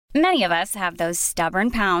Many of us have those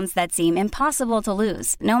stubborn pounds that seem impossible to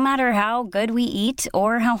lose, no matter how good we eat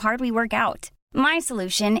or how hard we work out. My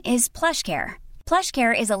solution is PlushCare.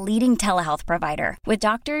 PlushCare is a leading telehealth provider with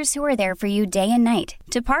doctors who are there for you day and night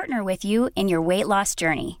to partner with you in your weight loss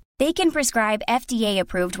journey. They can prescribe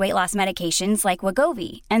FDA-approved weight loss medications like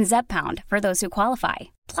Wegovy and Zepbound for those who qualify.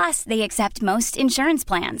 Plus, they accept most insurance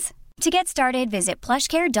plans. To get started, visit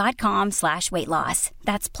plushcare.com/weightloss.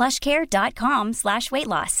 That's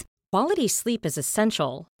plushcare.com/weightloss. Quality sleep is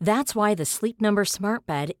essential. That's why the Sleep Number Smart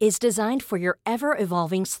Bed is designed for your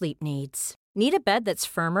ever-evolving sleep needs. Need a bed that's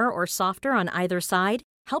firmer or softer on either side?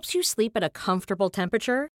 Helps you sleep at a comfortable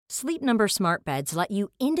temperature? Sleep Number Smart Beds let you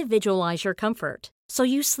individualize your comfort, so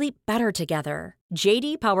you sleep better together.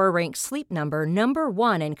 J.D. Power ranks Sleep Number number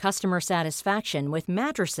one in customer satisfaction with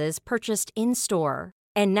mattresses purchased in-store.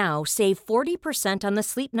 And now, save 40% on the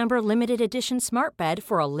Sleep Number Limited Edition Smart Bed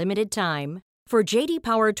for a limited time. For J.D.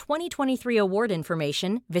 Power 2023 award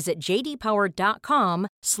information, visit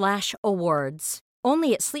jdpower.com/awards.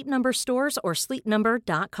 Only at Sleep Number stores or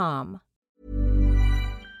sleepnumber.com.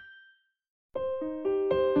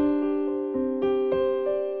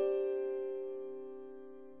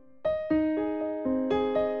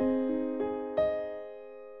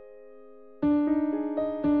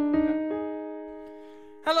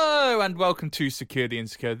 Hello and welcome to Secure the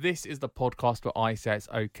Insecure. This is the podcast where I say it's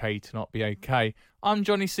okay to not be okay. I'm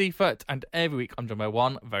Johnny Seifert, and every week I'm joined by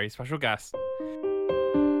one very special guest.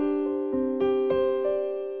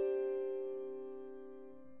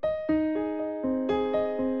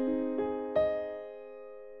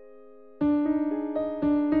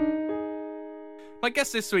 My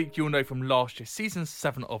guest this week you'll know from last year, season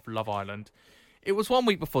 7 of Love Island. It was 1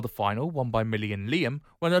 week before the final, won by Millie and Liam,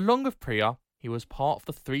 when along with Priya, he was part of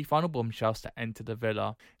the 3 final bombshells to enter the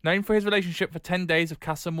villa. Known for his relationship for 10 days with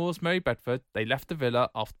Casa Moore's Mary Bedford, they left the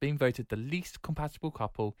villa after being voted the least compatible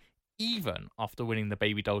couple, even after winning the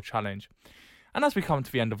Baby Doll Challenge. And as we come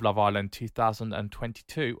to the end of Love Island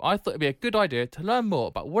 2022, I thought it'd be a good idea to learn more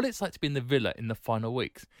about what it's like to be in the villa in the final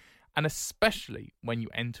weeks, and especially when you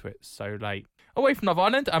enter it so late. Away from Love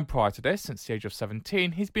Island, and prior to this, since the age of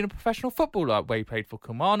 17, he's been a professional footballer where he played for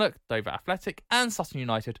Kilmarnock, Dover Athletic and Sutton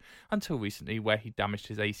United until recently where he damaged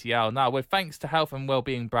his ACL. Now, with thanks to Health and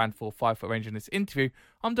Wellbeing brand for 5 Foot arranging this interview,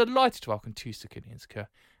 I'm delighted to welcome to Secure the Insecure,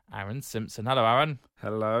 Aaron Simpson. Hello, Aaron.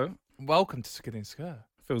 Hello. Welcome to Secure the Insecure.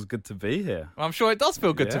 Feels good to be here. I'm sure it does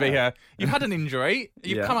feel good to be here. You've had an injury.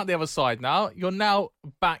 You've come out the other side now. You're now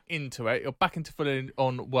back into it. You're back into full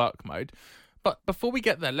on work mode. But before we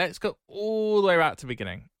get there, let's go all the way out to the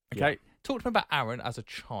beginning. Okay? Yeah. Talk to me about Aaron as a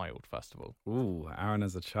child, first of all. Ooh, Aaron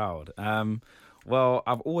as a child. Well,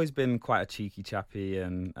 I've always been quite a cheeky chappy,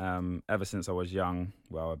 and ever since I was young,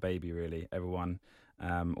 well, a baby really, everyone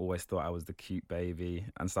always thought I was the cute baby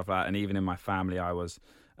and stuff like that. And even in my family, I was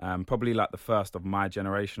probably like the first of my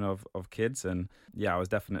generation of kids. And yeah, I was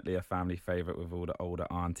definitely a family favourite with all the older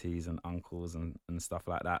aunties and uncles and stuff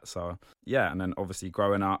like that. So yeah, and then obviously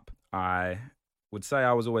growing up, I would say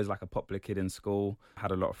I was always like a popular kid in school, had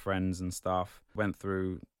a lot of friends and stuff, went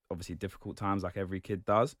through obviously difficult times like every kid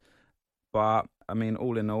does. But I mean,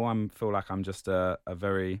 all in all, I feel like I'm just a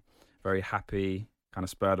very, very happy, kind of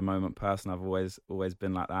spur of the moment person. I've always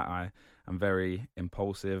been like that. I'm very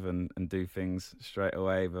impulsive and do things straight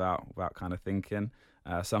away without kind of thinking.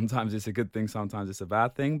 Sometimes it's a good thing, sometimes it's a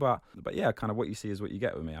bad thing. But yeah, kind of what you see is what you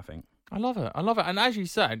get with me, I think. I love it. And as you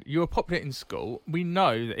said, you were popular in school. We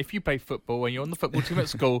know that if you play football and you're on the football team at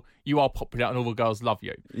school, you are popular and all the girls love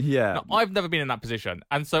you. Yeah. Now, I've never been in that position.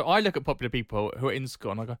 And so I look at popular people who are in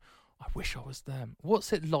school and I go, I wish I was them.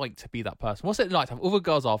 What's it like to be that person? What's it like to have all the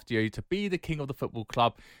girls after you, to be the king of the football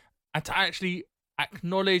club, and to actually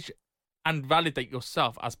acknowledge and validate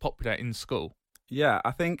yourself as popular in school? Yeah,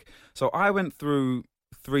 I think, so I went through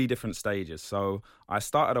 3 different stages. So I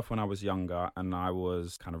started off when I was younger and I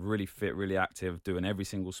was kind of really fit, really active, doing every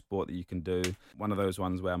single sport that you can do. One of those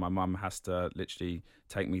ones where my mum has to literally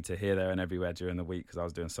take me to here, there and everywhere during the week because I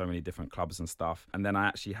was doing so many different clubs and stuff. And then I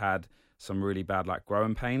actually had some really bad like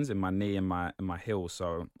growing pains in my knee and my heel.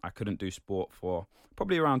 So I couldn't do sport for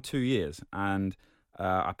probably around 2 years. And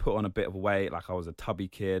I put on a bit of weight, like I was a tubby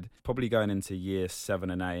kid, probably going into year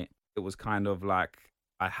 7 and 8. It was kind of like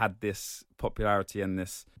I had this popularity and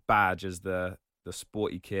this badge as the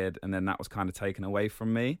sporty kid, and then that was kind of taken away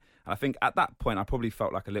from me. And I think at that point I probably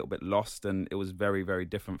felt like a little bit lost, and it was very, very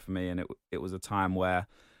different for me. And it was a time where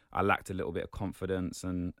I lacked a little bit of confidence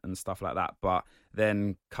and stuff like that. But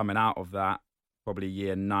then coming out of that, probably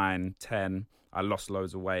year 9, 10, I lost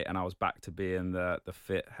loads of weight and I was back to being the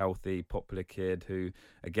fit, healthy, popular kid who,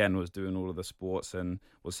 again, was doing all of the sports and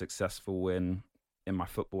was successful in in my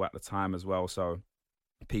football at the time as well. So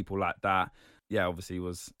people like that, yeah, obviously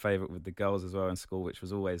was favourite with the girls as well in school, which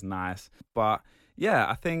was always nice. But yeah,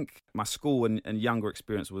 I think my school and younger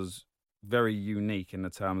experience was very unique in the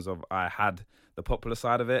terms of I had the popular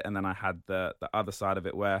side of it, and then I had the other side of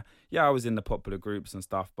it where, yeah, I was in the popular groups and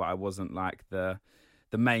stuff, but I wasn't like the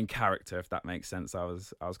main character, if that makes sense. I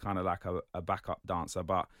was kind of like a backup dancer.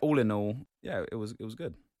 But all in all, yeah, it was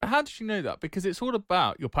good. How did you know that? Because it's all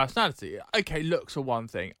about your personality. Okay, looks are one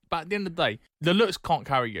thing, but at the end of the day, the looks can't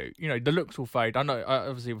carry you. You know, the looks will fade. I know,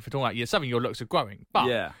 obviously, if we're talking about year 7, your looks are growing. But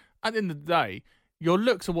yeah, at the end of the day, your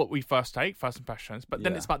looks are what we first impressions, but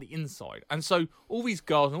then it's about the inside. And so all these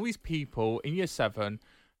girls and all these people in year 7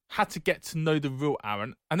 had to get to know the real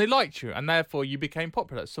Aaron, and they liked you, and therefore you became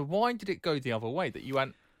popular. So why did it go the other way, that you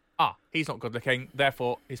went, he's not good looking,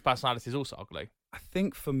 therefore his personality is also ugly? I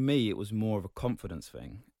think for me, it was more of a confidence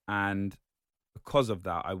thing. And because of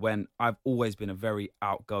that, I've always been a very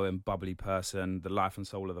outgoing, bubbly person, the life and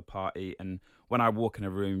soul of the party. And when I walk in a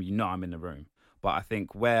room, you know I'm in the room. But I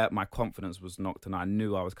think where my confidence was knocked and I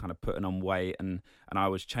knew I was kind of putting on weight and I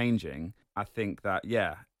was changing, I think that,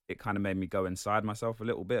 yeah, it kind of made me go inside myself a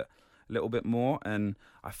little bit more. And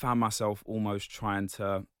I found myself almost trying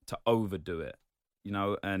to overdo it, you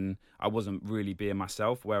know, and I wasn't really being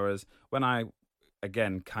myself. Whereas when I,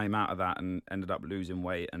 again, came out of that and ended up losing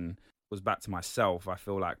weight and was back to myself, I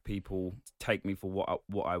feel like people take me for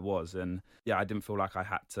what I was. And yeah, I didn't feel like I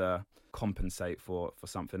had to compensate for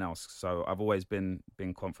something else. So I've always been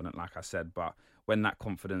confident, like I said, but when that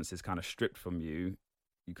confidence is kind of stripped from you,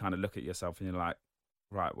 you kind of look at yourself and you're like,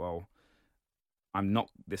 right, well, I'm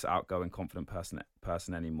not this outgoing, confident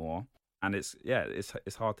person anymore. And it's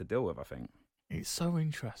hard to deal with, I think. It's so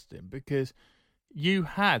interesting because you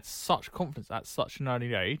had such confidence at such an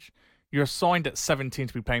early age. You're assigned at 17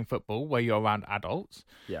 to be playing football where you're around adults.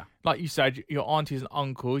 Yeah. Like you said, your aunties and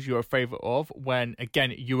uncles you're a favourite of when,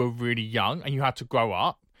 again, you were really young and you had to grow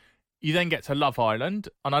up. You then get to Love Island,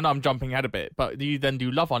 and I know I'm jumping ahead a bit, but you then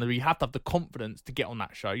do Love Island where you have to have the confidence to get on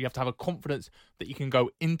that show. You have to have a confidence that you can go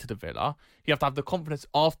into the villa. You have to have the confidence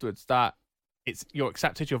afterwards that you're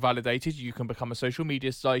accepted, you're validated, you can become a social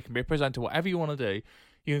media star, you can be a presenter, whatever you want to do.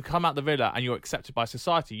 You can come out the villa and you're accepted by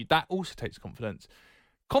society. That also takes confidence.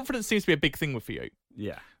 Confidence seems to be a big thing for you.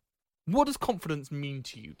 Yeah. What does confidence mean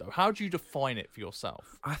to you, though? How do you define it for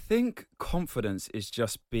yourself? I think confidence is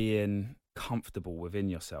just being comfortable within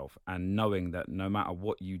yourself and knowing that no matter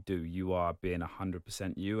what you do, you are being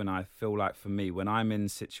 100% you. And I feel like for me, when I'm in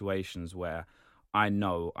situations where I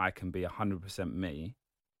know I can be 100% me,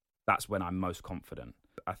 that's when I'm most confident.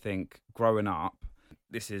 I think growing up,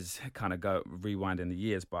 this is kind of rewinding the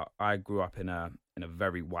years, but I grew up in a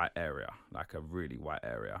very white area, like a really white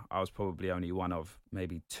area. I was probably only one of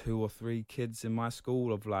maybe 2 or 3 kids in my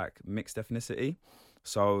school of like mixed ethnicity.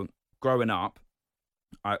 So growing up,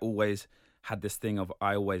 I always had this thing of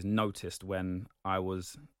I always noticed when I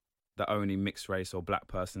was the only mixed race or black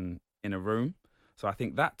person in a room. So I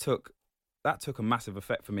think that took a massive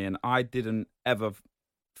effect for me, and I didn't ever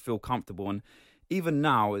feel comfortable. And even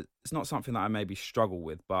now, it's not something that I maybe struggle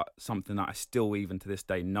with, but something that I still, even to this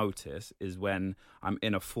day, notice is when I'm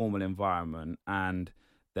in a formal environment and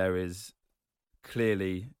there is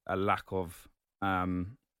clearly a lack of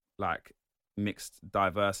like mixed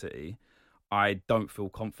diversity. I don't feel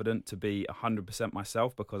confident to be 100%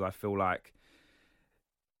 myself because I feel like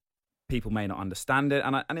people may not understand it,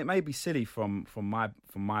 and it may be silly from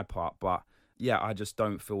my part, but yeah, I just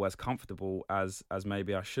don't feel as comfortable as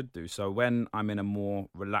maybe I should do. So when I'm in a more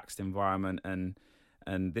relaxed environment, and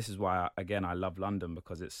this is why I love London,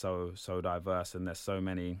 because it's so diverse and there's so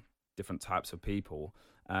many different types of people.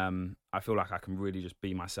 I feel like I can really just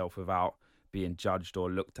be myself without being judged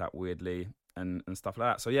or looked at weirdly and stuff like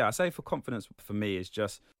that. So yeah, I say for confidence for me is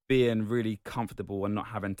just being really comfortable and not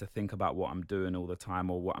having to think about what I'm doing all the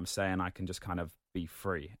time or what I'm saying. I can just kind of be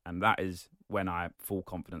free, and that is when full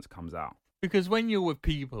confidence comes out. Because when you're with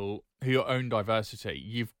people who are own diversity,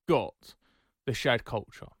 you've got the shared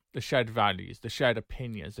culture, the shared values, the shared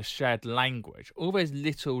opinions, the shared language, all those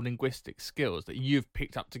little linguistic skills that you've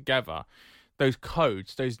picked up together, those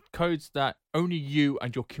codes that only you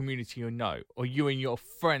and your community know, or you and your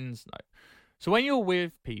friends know. So when you're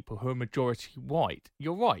with people who are majority white,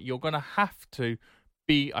 you're right, you're going to have to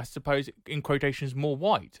be, I suppose, in quotations, more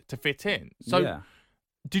white to fit in. So yeah.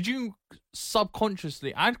 Did you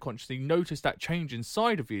subconsciously and consciously notice that change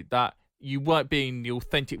inside of you, that you weren't being the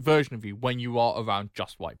authentic version of you when you are around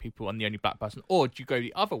just white people and the only black person? Or do you go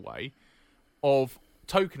the other way of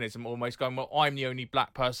tokenism, almost going, well, I'm the only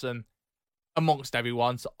black person amongst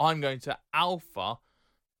everyone, so I'm going to alpha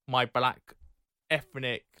my black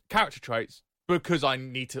ethnic character traits because I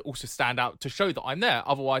need to also stand out to show that I'm there.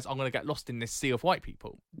 Otherwise, I'm going to get lost in this sea of white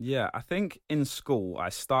people. Yeah, I think in school I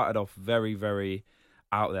started off very, very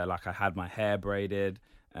out there. Like I had my hair braided,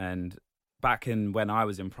 and back in when I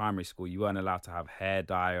was in primary school, you weren't allowed to have hair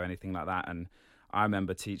dye or anything like that. And I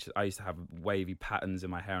remember I used to have wavy patterns in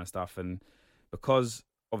my hair and stuff. And because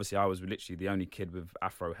obviously I was literally the only kid with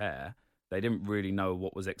afro hair, they didn't really know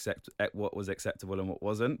what was acceptable and what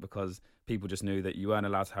wasn't, because people just knew that you weren't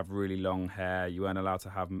allowed to have really long hair, you weren't allowed to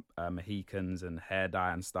have Mohicans and hair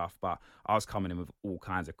dye and stuff. But I was coming in with all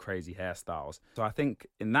kinds of crazy hairstyles. So I think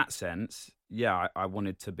in that sense, yeah, I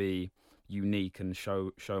wanted to be unique and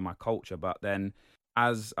show my culture. But then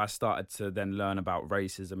as I started to then learn about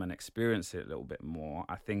racism and experience it a little bit more,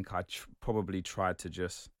 I think I probably tried to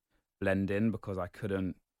just blend in, because I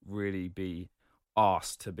couldn't really be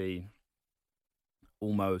asked to be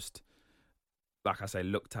almost, like I say,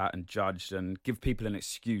 looked at and judged and give people an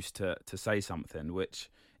excuse to say something, which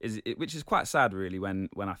is quite sad really when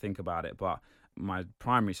I think about it. But my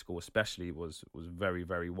primary school especially was very,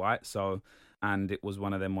 very white. So, and it was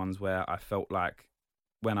one of them ones where I felt like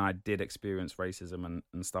when I did experience racism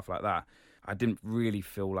and stuff like that, I didn't really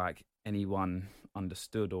feel like anyone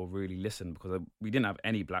understood or really listened, because we didn't have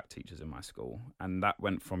any black teachers in my school, and that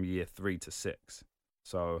went from year 3 to 6.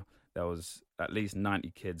 So there was at least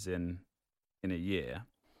 90 kids in a year,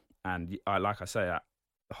 and like I say,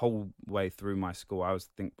 the whole way through my school, I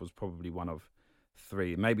think was probably one of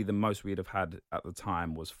 3. Maybe the most we'd have had at the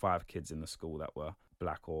time was 5 kids in the school that were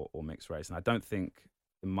black or mixed race, and I don't think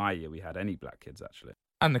in my year we had any black kids actually.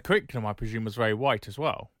 And the curriculum, I presume, was very white as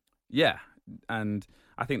well. Yeah, and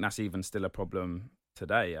I think that's even still a problem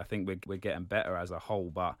today. I think we're getting better as a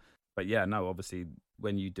whole, but yeah, no, obviously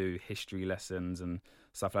when you do history lessons and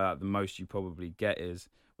stuff like that, the most you probably get is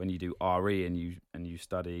when you do RE and you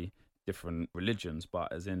study different religions,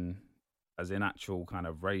 but as in actual kind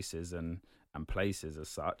of races and places as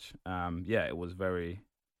such, yeah, it was very,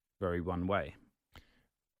 very one way.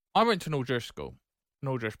 I went to an all-Jewish school, an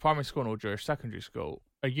all-Jewish primary school, an all-Jewish secondary school,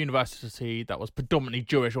 a university that was predominantly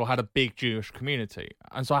Jewish or had a big Jewish community.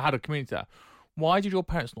 And so I had a community there. Why did your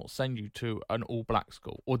parents not send you to an all-black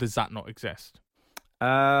school, or does that not exist?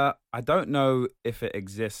 I don't know if it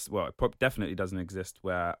exists. Well, it definitely doesn't exist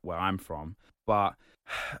where I'm from. But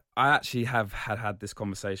I actually have had this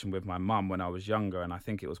conversation with my mum when I was younger, and I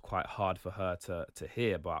think it was quite hard for her to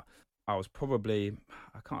hear. But I was probably,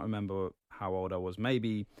 I can't remember how old I was,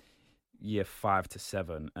 maybe year 5 to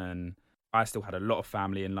 7, and I still had a lot of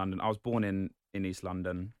family in London. I was born in East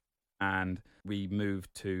London, and we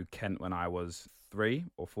moved to Kent when I was 3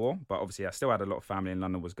 or 4. But obviously I still had a lot of family in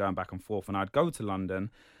London, was going back and forth. And I'd go to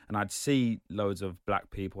London and I'd see loads of black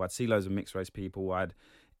people. I'd see loads of mixed race people. I'd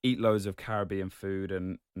eat loads of Caribbean food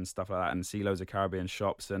and stuff like that, and see loads of Caribbean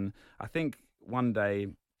shops. And I think one day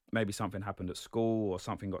maybe something happened at school or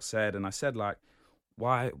something got said. And I said, like,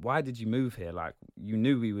 why did you move here? Like, you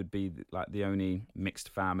knew we would be like the only mixed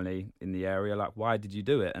family in the area. Like, why did you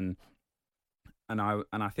do it? And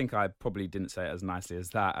I think I probably didn't say it as nicely as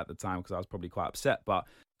that at the time, because I was probably quite upset. But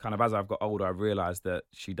kind of as I've got older, I realised that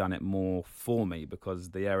she done it more for me, because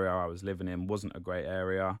the area I was living in wasn't a great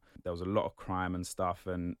area. There was a lot of crime and stuff,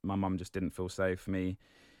 and my mum just didn't feel safe for me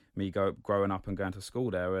growing up and going to school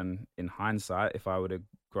there. And in hindsight, if I would have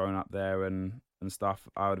grown up there and stuff,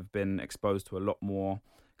 I would have been exposed to a lot more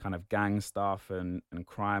kind of gang stuff and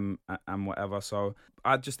crime and whatever. So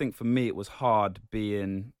I just think for me it was hard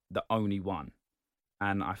being the only one.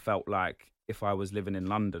 And I felt like if I was living in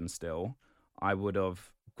London still, I would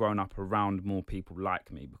have grown up around more people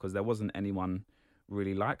like me, because there wasn't anyone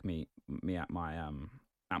really like me at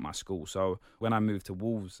my school. So when I moved to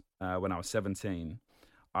Wolves when I was 17,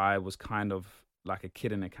 I was kind of like a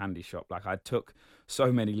kid in a candy shop. Like, I took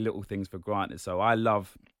so many little things for granted. So I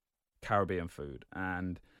love Caribbean food,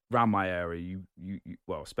 and around my area, you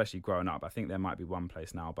well, especially growing up, I think there might be one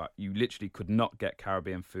place now, but you literally could not get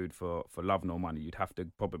Caribbean food for love nor money. You'd have to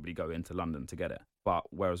probably go into London to get it. But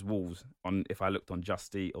whereas Wolves, if I looked on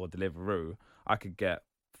Just Eat or Deliveroo, I could get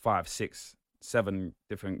 5, 6, 7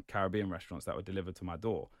 different Caribbean restaurants that were delivered to my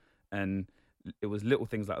door. And it was little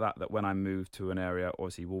things like that when I moved to an area,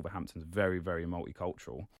 obviously Wolverhampton's very, very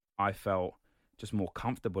multicultural, I felt just more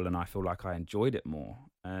comfortable, and I feel like I enjoyed it more.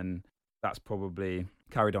 And that's probably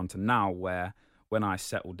carried on to now, where when I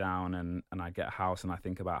settle down and I get a house and I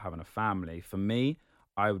think about having a family, for me,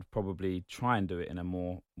 I would probably try and do it in a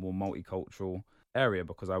more multicultural area,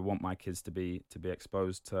 because I want my kids to be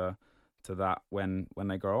exposed to that when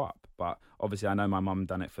they grow up. But obviously I know my mum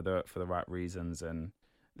done it for the right reasons. And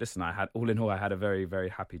listen, I had a very, very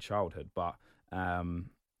happy childhood, but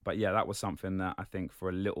But yeah, that was something that I think for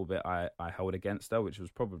a little bit I held against her, which was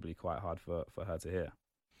probably quite hard for her to hear.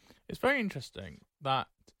 It's very interesting that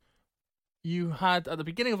you had, at the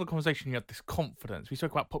beginning of the conversation, you had this confidence. We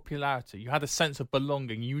spoke about popularity. You had a sense of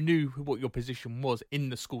belonging. You knew what your position was in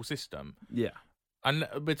the school system. Yeah. And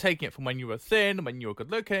we're taking it from when you were thin, when you were good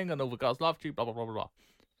looking, and all the girls loved you, blah, blah, blah, blah, blah.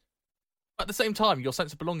 At the same time, your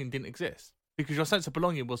sense of belonging didn't exist, because your sense of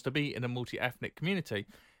belonging was to be in a multi-ethnic community.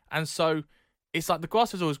 And so it's like the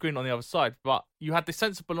grass is always green on the other side, but you had this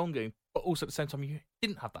sense of belonging, but also at the same time, you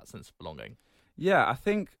didn't have that sense of belonging. Yeah, I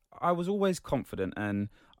think I was always confident and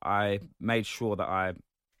I made sure that I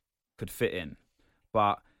could fit in.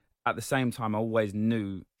 But at the same time, I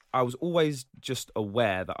was always just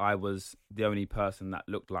aware that I was the only person that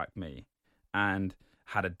looked like me and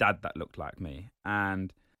had a dad that looked like me.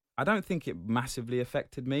 And I don't think it massively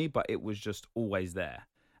affected me, but it was just always there.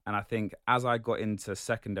 And I think as I got into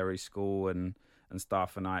secondary school and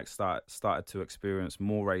stuff, and I started to experience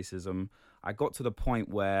more racism, I got to the point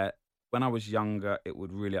where when I was younger, it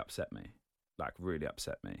would really upset me.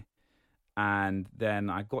 And then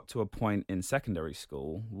I got to a point in secondary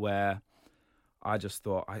school where I just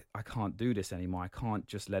thought, I can't do this anymore. I can't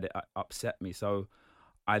just let it upset me. So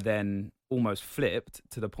I then almost flipped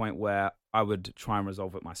to the point where I would try and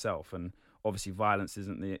resolve it myself. And obviously violence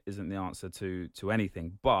isn't the answer to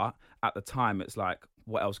anything. But at the time, it's like,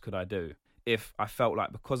 what else could I do? If I felt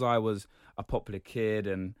like, because I was a popular kid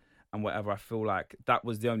and whatever, I feel like that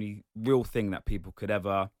was the only real thing that people could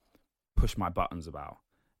ever push my buttons about.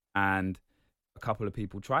 And a couple of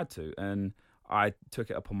people tried to, and I took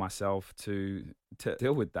it upon myself to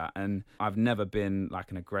deal with that. And I've never been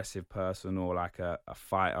like an aggressive person or like a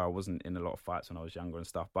fighter. I wasn't in a lot of fights when I was younger and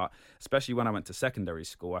stuff. But especially when I went to secondary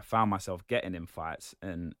school, I found myself getting in fights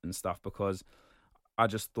and stuff because I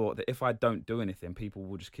just thought that if I don't do anything, people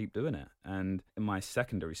will just keep doing it. And in my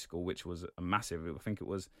secondary school, which was a massive, I think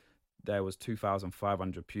there was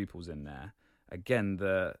 2,500 pupils in there. Again,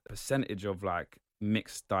 the percentage of like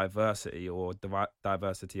mixed diversity or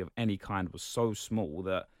diversity of any kind was so small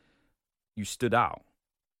that you stood out.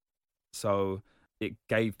 So it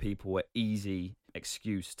gave people an easy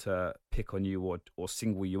excuse to pick on you or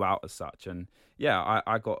single you out as such. And yeah,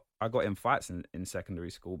 I got in fights in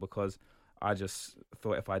secondary school because I just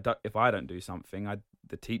thought if I don't do something,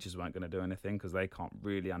 the teachers weren't going to do anything because they can't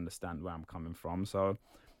really understand where I'm coming from. So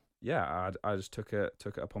yeah, I just took it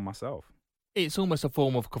upon myself. It's almost a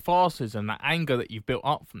form of catharsis and that anger that you've built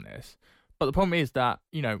up from this. But the problem is that,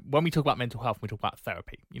 when we talk about mental health, we talk about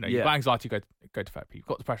therapy. You've got anxiety, go to therapy. You've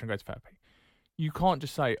got depression, go to therapy. You can't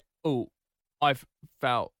just say, oh, I've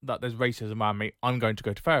felt that there's racism around me, I'm going to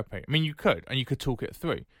go to therapy. I mean, you could, and you could talk it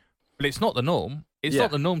through. But it's not the norm. It's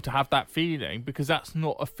not the norm to have that feeling because that's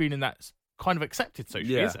not a feeling that's kind of accepted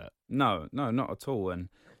socially, is it? No, not at all. And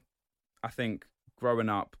I think growing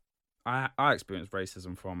up, I experienced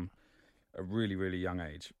racism from a really, really young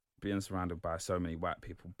age, being surrounded by so many white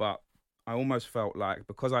people. But I almost felt like,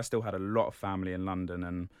 because I still had a lot of family in London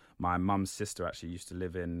and my mum's sister actually used to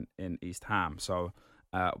live in East Ham. So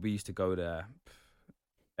we used to go there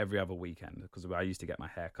every other weekend because I used to get my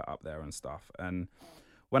hair cut up there and stuff. And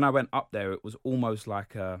when I went up there, it was almost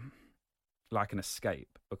like an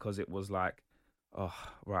escape because it was like, oh,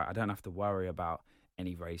 right, I don't have to worry about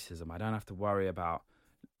any racism. I don't have to worry about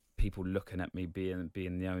people looking at me being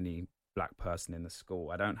the only black person in the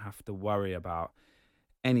school. I don't have to worry about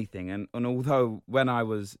anything. And although when I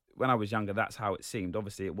was younger, that's how it seemed.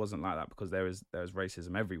 Obviously, it wasn't like that because there is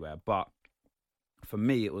racism everywhere. But for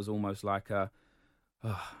me, it was almost like I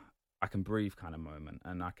can breathe kind of moment,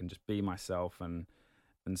 and I can just be myself and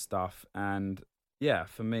stuff. And yeah,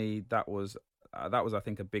 for me, that was I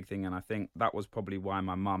think a big thing, and I think that was probably why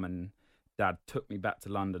my mum and dad took me back to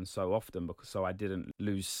London so often, because so I didn't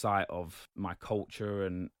lose sight of my culture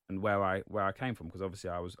and where I came from, because obviously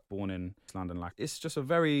I was born in London. Like, it's just a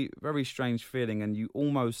very, very strange feeling, and you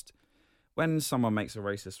almost, when someone makes a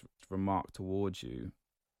racist remark towards you,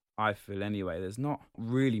 I feel anyway, there's not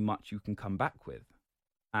really much you can come back with.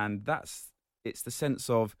 And it's the sense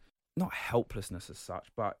of not helplessness as such,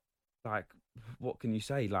 but like, what can you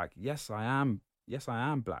say? Like, yes, I am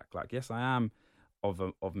black. Like, yes, I am of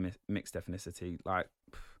mixed ethnicity. Like,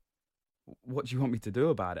 what do you want me to do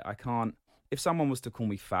about it? I can't. If someone was to call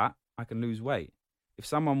me fat, I can lose weight. If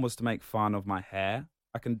someone was to make fun of my hair,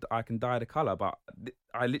 I can dye the color, but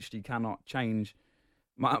I literally cannot change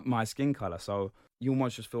my skin color. So you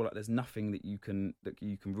almost just feel like there's nothing that you can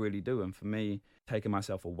really do. And for me, taking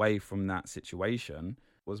myself away from that situation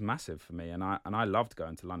was massive for me. And I loved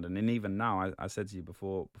going to London. And even now, I said to you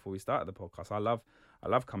before we started the podcast, I love I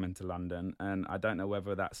love coming to London, and I don't know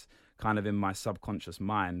whether that's kind of in my subconscious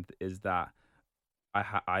mind, is that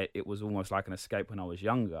it was almost like an escape when I was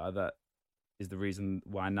younger. That is the reason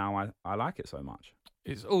why now I like it so much.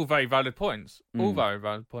 It's all very valid points. All very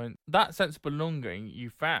valid points. That sense of belonging you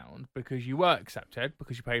found because you were accepted,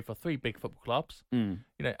 because you played for 3 big football clubs. You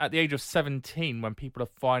know, at the age of 17, when people are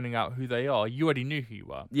finding out who they are, you already knew who you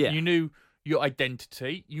were. Yeah. You knew your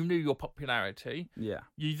identity. You knew your popularity. Yeah.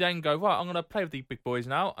 You then go, right, I'm going to play with these big boys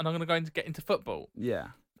now, and I'm going to go and get into football. Yeah.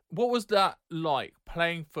 What was that like,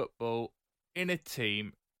 playing football in a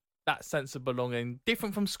team, that sense of belonging,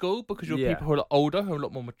 different from school because you're people who are older, who are a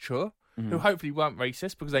lot more mature, who hopefully weren't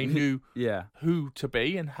racist because they knew who to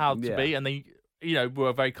be and how to be, and they, you know,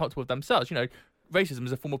 were very comfortable with themselves. You know, racism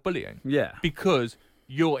is a form of bullying. Yeah. Because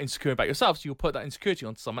you're insecure about yourself, so you'll put that insecurity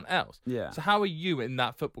on someone else. Yeah. So how are you in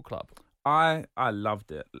that football club? I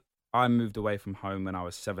loved it. I moved away from home when I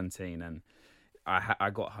was 17, and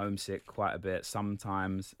I got homesick quite a bit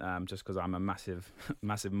sometimes, just because I'm a massive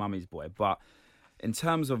mummy's boy. But in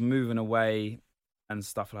terms of moving away and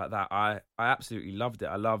stuff like that, I absolutely loved it.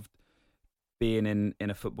 I loved being in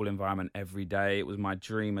a football environment every day. It was my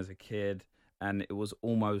dream as a kid, and it was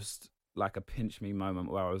almost like a pinch me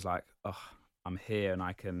moment where I was like, oh, I'm here and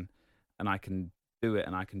I can do it,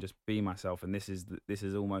 and I can just be myself, and this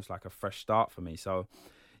is almost like a fresh start for me. So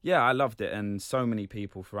yeah, I loved it, and so many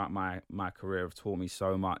people throughout my career have taught me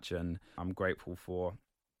so much, and I'm grateful for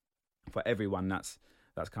everyone that's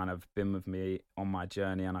kind of been with me on my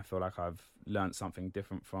journey, and I feel like I've learned something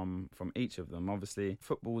different from each of them. Obviously,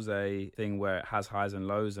 football's a thing where it has highs and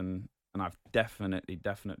lows, and I've definitely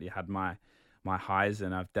had my highs,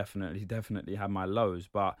 and I've definitely had my lows.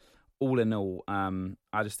 But all in all,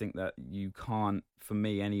 I just think that you can't, for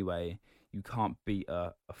me anyway, you can't beat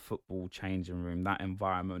a football changing room. That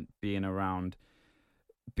environment, being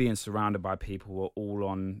surrounded by people who are all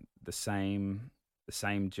on the same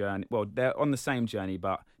journey. Well, they're on the same journey,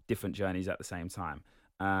 but different journeys at the same time.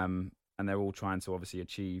 And they're all trying to obviously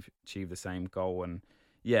achieve the same goal. And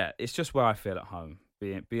yeah, it's just where I feel at home.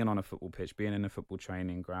 Being on a football pitch, being in a football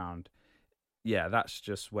training ground. Yeah, that's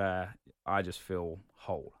just where I just feel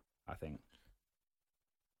whole, I think.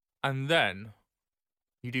 And then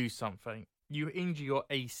you do something. You injure your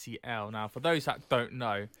ACL. Now, for those that don't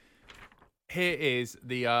know, here is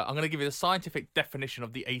the, I'm going to give you the scientific definition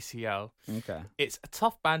of the ACL. Okay. It's a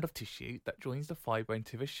tough band of tissue that joins the thigh bone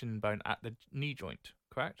to the shin bone at the knee joint,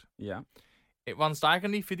 correct? Yeah. It runs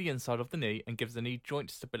diagonally through the inside of the knee and gives the knee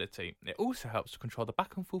joint stability. It also helps to control the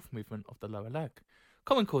back and forth movement of the lower leg.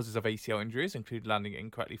 Common causes of ACL injuries include landing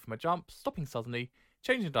incorrectly from a jump, stopping suddenly,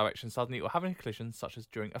 changing direction suddenly, or having a collision such as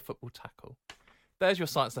during a football tackle. There's your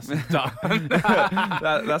science lesson done.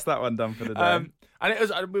 That's that one done for the day. And it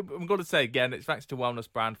was, I'm going to say again, it's thanks to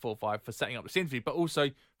Wellness Brand 45 for setting up this interview, but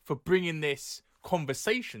also for bringing this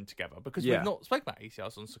conversation together, because we've not spoken about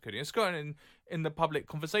ACLs on Sakudi. It's going in the public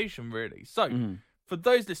conversation, really. So for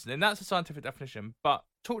those listening, that's a scientific definition, but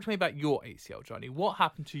talk to me about your ACL journey. What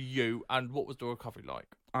happened to you and what was the recovery like?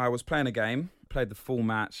 I was playing a game, played the full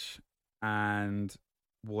match, and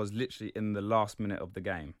was literally in the last minute of the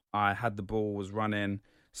game. I had the ball, was running,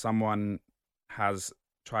 someone has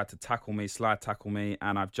tried to slide tackle me,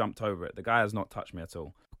 and I've jumped over it. The guy has not touched me at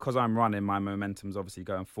all. Because I'm running, my momentum's obviously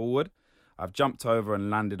going forward. I've jumped over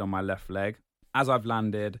and landed on my left leg. As I've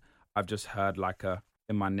landed, I've just heard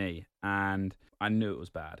in my knee, and I knew it was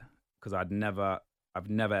bad because I've never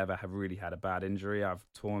ever have really had a bad injury. I've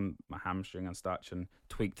torn my hamstring and such and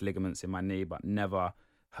tweaked ligaments in my knee, but never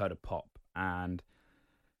heard a pop. And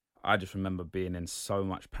I just remember being in so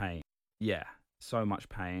much pain. Yeah, so much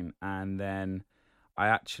pain. And then I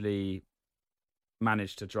actually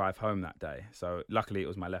managed to drive home that day. So luckily it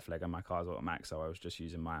was my left leg and my car's automatic, so I was just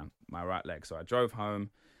using my right leg. So I drove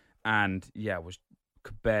home and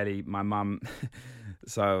could barely, my mum,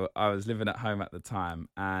 so I was living at home at the time,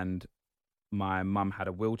 and my mum had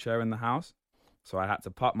a wheelchair in the house. So I had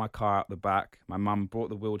to park my car out the back. My mum brought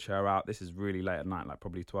the wheelchair out. This is really late at night, like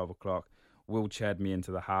probably 12 o'clock. Wheelchaired me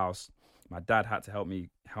into the house. My dad had to help me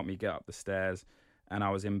get up the stairs, and I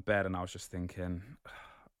was in bed and I was just thinking,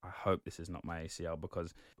 I hope this is not my ACL,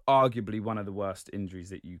 because arguably one of the worst injuries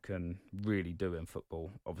that you can really do in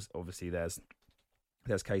football. Obviously there's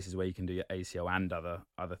cases where you can do your ACL and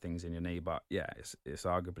other things in your knee, but yeah, it's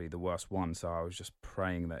arguably the worst one. So I was just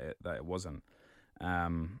praying that it wasn't.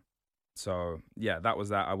 So yeah, that was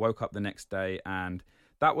that. I woke up the next day, and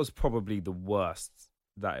that was probably the worst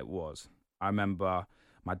that it was. I remember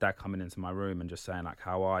my dad coming into my room and just saying, like,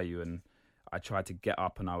 how are you? And I tried to get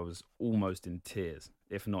up and I was almost in tears,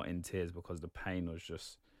 if not in tears, because the pain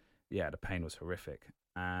was horrific.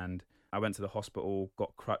 And I went to the hospital,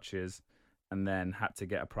 got crutches, and then had to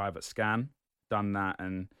get a private scan. Done that,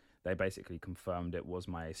 and they basically confirmed it was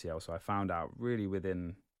my ACL. So I found out really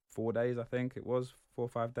within 4 days, I think it was 4 or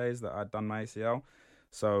 5 days, that I'd done my ACL.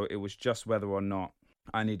 So it was just whether or not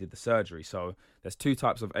I needed the surgery. So there's 2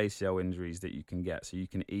 types of ACL injuries that you can get. So you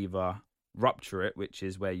can either rupture it, which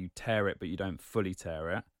is where you tear it but you don't fully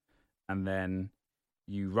tear it, and then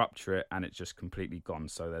you rupture it and it's just completely gone.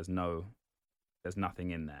 So there's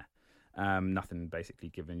nothing in there, nothing basically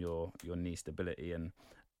giving your knee stability. And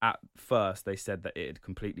at first they said that it had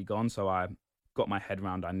completely gone, so I got my head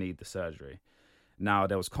around I need the surgery. Now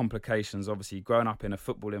there was complications. Obviously, growing up in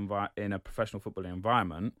a professional football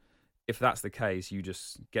environment, if that's the case, you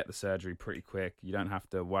just get the surgery pretty quick. You don't have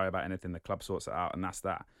to worry about anything. The club sorts it out, and that's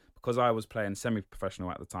that. Because I was playing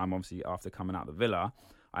semi-professional at the time, obviously after coming out of the Villa,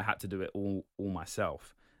 I had to do it all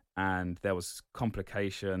myself. And there was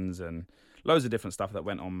complications and loads of different stuff that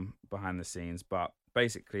went on behind the scenes. But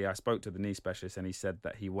basically, I spoke to the knee specialist, and he said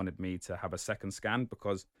that he wanted me to have a second scan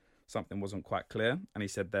because something wasn't quite clear. And he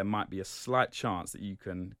said there might be a slight chance that you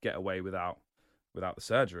can get away without the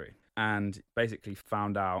surgery. And basically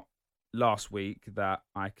found out last week that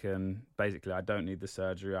I don't need the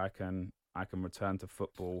surgery. I can return to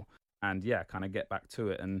football and kind of get back to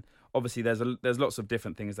it. And obviously there's lots of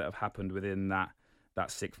different things that have happened within that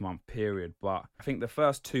 6-month period. But I think the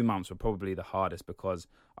first 2 months were probably the hardest because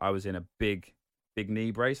I was in a big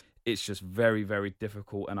knee brace. It's just very, very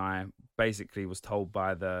difficult. And I basically was told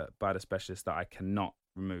by the specialist that I cannot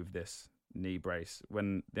remove this knee brace.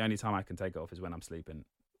 When the only time I can take it off is when I'm sleeping.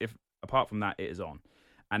 If apart from that, it is on.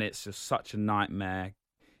 And it's just such a nightmare.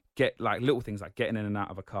 Get like little things like getting in and out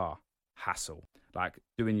of a car, hassle. Like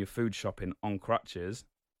doing your food shopping on crutches.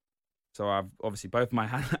 So I've obviously both my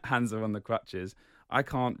hands are on the crutches. I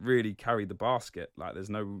can't really carry the basket. Like there's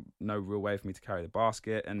no real way for me to carry the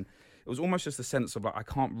basket. And it was almost just a sense of like I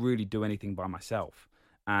can't really do anything by myself.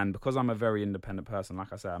 And because I'm a very independent person,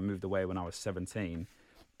 like I said, I moved away when I was 17.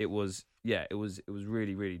 It was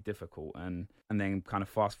really, really difficult. And then kind of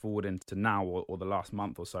fast forward into now or the last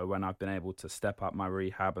month or so when I've been able to step up my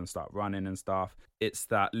rehab and start running and stuff. It's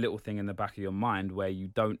that little thing in the back of your mind where you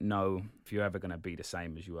don't know if you're ever going to be the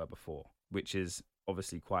same as you were before, which is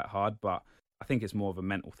obviously quite hard. But I think it's more of a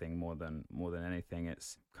mental thing more than anything.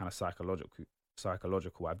 It's kind of psychological.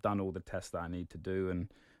 I've done all the tests that I need to do and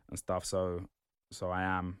stuff. So I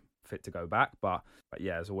am fit to go back, but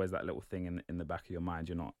yeah, there's always that little thing in the back of your mind.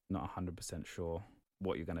 You're not 100% sure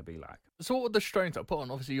what you're going to be like. So what were the strains that I put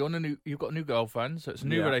on? Obviously, you've got a new girlfriend, so it's a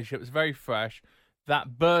new relationship. It's very fresh.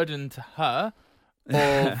 That burden to her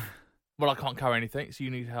of, well, I can't carry anything, so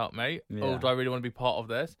you need help, mate. Yeah. Or do I really want to be part of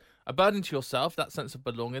this? A burden to yourself, that sense of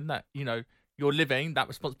belonging, that, you're living, that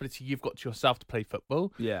responsibility you've got to yourself to play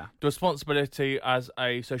football. Yeah. The responsibility as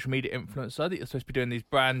a social media influencer that you're supposed to be doing these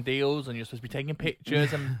brand deals and you're supposed to be taking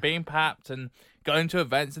pictures and being papped and going to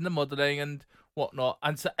events and the modelling and whatnot.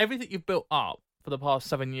 And so everything you've built up for the past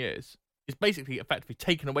 7 years is basically effectively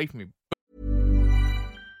taken away from you.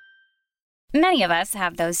 Many of us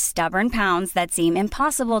have those stubborn pounds that seem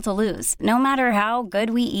impossible to lose, no matter how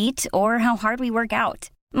good we eat or how hard we work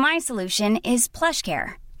out. My solution is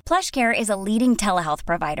PlushCare. PlushCare is a leading telehealth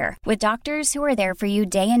provider with doctors who are there for you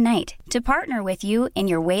day and night to partner with you in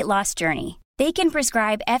your weight loss journey. They can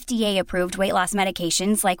prescribe FDA-approved weight loss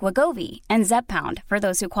medications like Wegovy and Zepbound for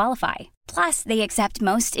those who qualify. Plus, they accept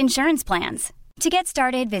most insurance plans. To get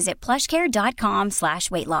started, visit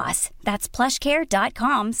plushcare.com/weightloss. That's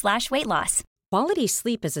plushcare.com/weightloss. Quality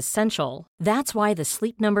sleep is essential. That's why the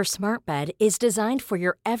Sleep Number Smart Bed is designed for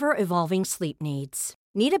your ever-evolving sleep needs.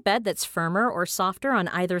 Need a bed that's firmer or softer on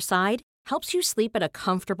either side? Helps you sleep at a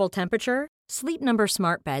comfortable temperature? Sleep Number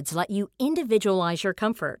Smart Beds let you individualize your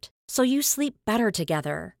comfort, so you sleep better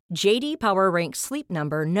together. J.D. Power ranks Sleep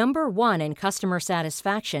Number number 1 in customer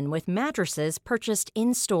satisfaction with mattresses purchased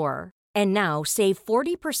in-store. And now, save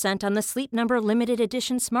 40% on the Sleep Number Limited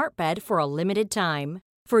Edition Smart Bed for a limited time.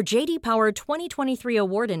 For J.D. Power 2023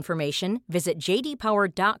 award information, visit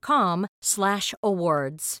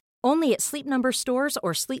jdpower.com/awards. Only at Sleep Number stores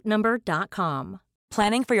or sleepnumber.com.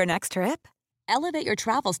 Planning for your next trip? Elevate your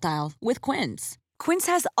travel style with Quince. Quince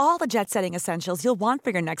has all the jet-setting essentials you'll want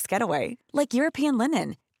for your next getaway, like European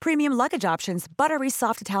linen, premium luggage options, buttery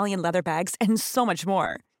soft Italian leather bags, and so much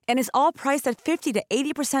more. And is all priced at 50 to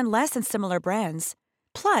 80% less than similar brands.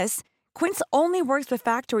 Plus, Quince only works with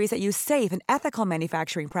factories that use safe and ethical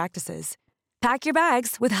manufacturing practices. Pack your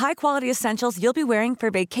bags with high-quality essentials you'll be wearing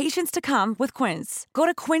for vacations to come with Quince. Go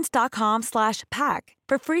to quince.com/pack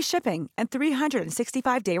for free shipping and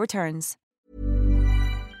 365-day returns.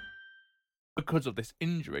 Because of this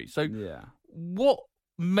injury. So what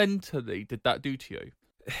mentally did that do to you?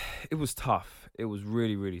 It was tough. It was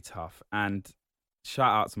really, really tough. And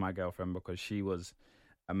shout out to my girlfriend, because she was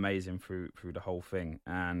amazing through the whole thing.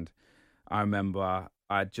 And I remember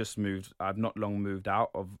I'd not long moved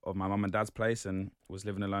out of my mum and dad's place and was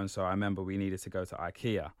living alone. So I remember we needed to go to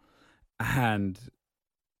IKEA and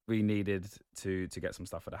we needed to get some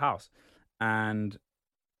stuff for the house. And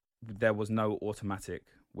there was no automatic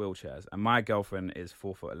wheelchairs. And my girlfriend is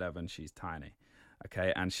 4'11". She's tiny.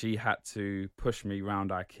 Okay. And she had to push me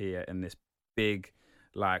around IKEA in this big,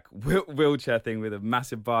 like, wheelchair thing with a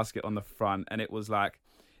massive basket on the front. And it was like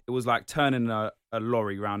turning a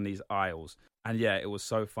lorry around these aisles. And yeah, it was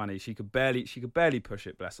so funny. She could barely push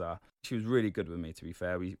it, bless her. She was really good with me, to be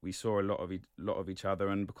fair. We saw a lot of each other,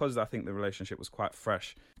 and because I think the relationship was quite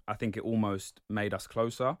fresh, I think it almost made us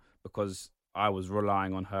closer, because I was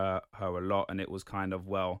relying on her a lot, and it was kind of,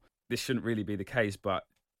 well, this shouldn't really be the case, but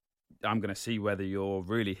I'm going to see whether you're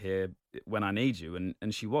really here when I need you.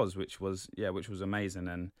 And she was, which was amazing.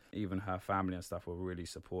 And even her family and stuff were really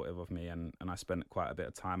supportive of me. And I spent quite a bit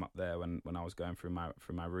of time up there when I was going through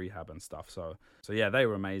my rehab and stuff. So yeah, they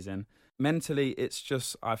were amazing. Mentally, it's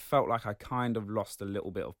just, I felt like I kind of lost a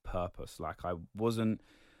little bit of purpose. Like I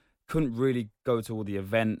couldn't really go to all the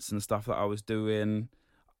events and stuff that I was doing.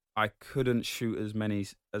 I couldn't shoot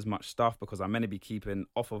as much stuff because I'm meant to be keeping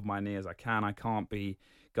off of my knee as I can. I can't be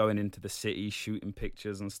going into the city shooting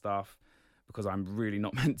pictures and stuff because I'm really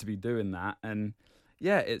not meant to be doing that. And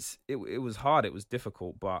yeah, it was hard. It was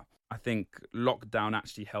difficult, but I think lockdown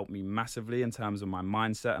actually helped me massively in terms of my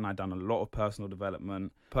mindset, and I'd done a lot of personal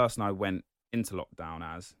development. The person I went into lockdown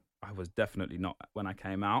as, I was definitely not when I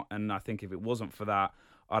came out. And I think if it wasn't for that,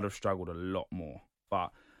 I'd have struggled a lot more.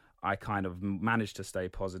 But I kind of managed to stay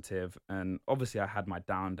positive. And obviously I had my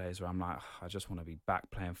down days where I'm like, I just want to be back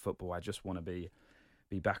playing football. I just want to be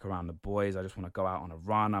back around the boys. I just want to go out on a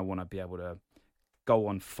run. I want to be able to go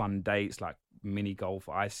on fun dates like mini golf,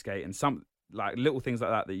 ice skate, and some like little things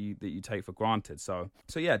like that you take for granted. So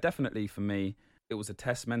yeah, definitely for me, it was a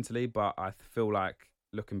test mentally, but I feel like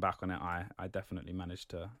looking back on it, I definitely managed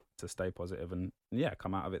to stay positive and yeah,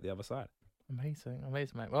 come out of it the other side. Amazing,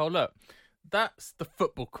 mate. Well, look, that's the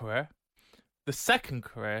football career. The second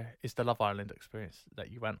career is the Love Island experience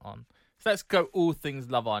that you went on. So let's go all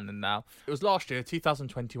things Love Island now. It was last year,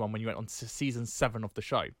 2021, when you went on to season 7 of the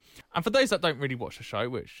show. And for those that don't really watch the show,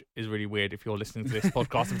 which is really weird if you're listening to this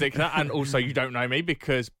podcast in particular, and also you don't know me,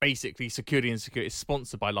 because basically Security and Security is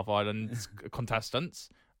sponsored by Love Island's contestants.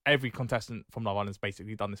 Every contestant from Love Island's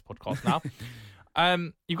basically done this podcast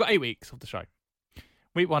now. You've got 8 weeks of the show.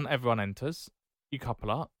 Week 1, everyone enters. You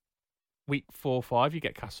couple up. Week 4, 5, you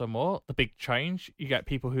get Casa Amor, the big change. You get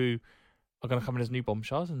people who are going to come in as new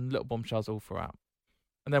bombshells and little bombshells all throughout.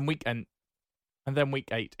 And then week 8,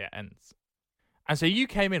 it ends. And so you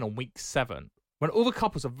came in on week 7 when all the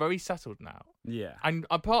couples are very settled now. Yeah. And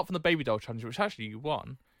apart from the baby doll challenge, which actually you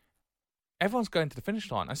won, everyone's going to the finish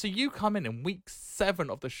line. And so you come in week 7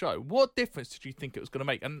 of the show. What difference did you think it was going to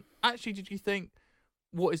make? And actually, did you think,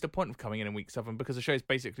 what is the point of coming in week 7? Because the show's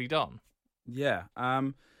basically done. Yeah.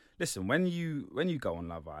 Listen, when you go on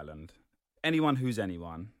Love Island, anyone who's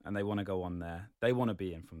anyone and they want to go on there, they want to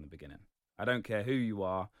be in from the beginning. I don't care who you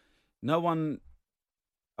are. No one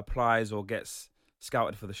applies or gets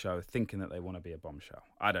scouted for the show thinking that they want to be a bombshell.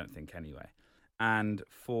 I don't think anyway. And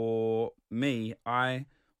for me, I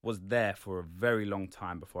was there for a very long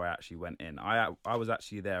time before I actually went in. I was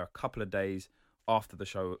actually there a couple of days after the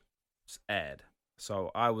show aired.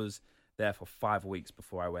 So I was there for 5 weeks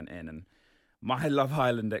before I went in, and my Love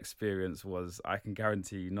Island experience was, I can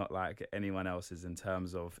guarantee, not like anyone else's in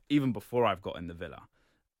terms of even before I've got in the villa.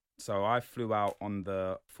 So I flew out on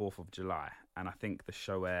the 4th of July, and I think the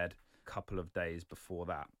show aired a couple of days before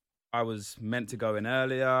that. I was meant to go in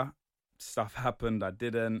earlier. Stuff happened. I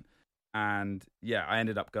didn't. And yeah, I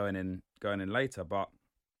ended up going in later. But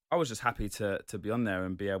I was just happy to be on there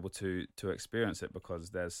and be able to experience it,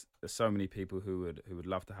 because there's so many people who would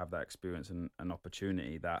love to have that experience and an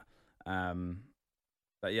opportunity that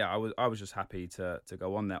yeah, I was just happy to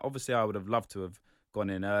go on there. Obviously, I would have loved to have gone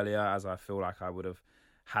in earlier, as I feel like I would have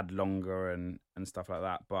had longer and stuff like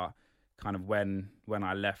that. But kind of when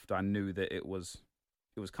I left, I knew that it was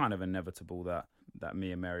kind of inevitable that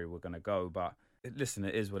me and Mary were going to go. But listen,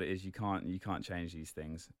 it is what it is. You can't change these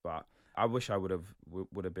things. But I wish I would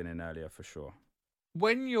have been in earlier for sure.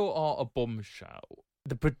 When you are a bombshell,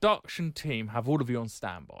 the production team have all of you on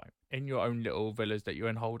standby in your own little villas that you're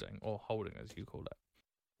in holding as you call it.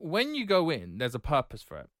 When you go in, there's a purpose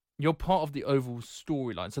for it. You're part of the overall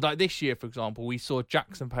storyline. So like this year, for example, we saw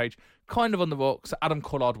Jackson Page kind of on the rocks. Adam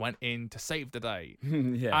Collard went in to save the day.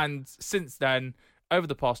 Yeah. And since then, over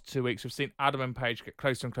the past 2 weeks, we've seen Adam and Paige get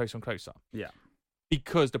closer and closer and closer. Yeah.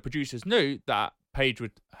 Because the producers knew that Paige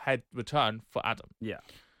would return for Adam. Yeah.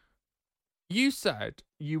 You said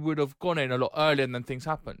you would have gone in a lot earlier and then things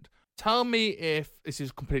happened. Tell me if this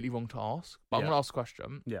is completely wrong to ask, but I'm going to ask a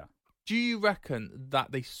question. Yeah. Do you reckon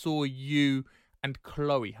that they saw you and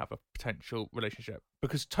Chloe have a potential relationship?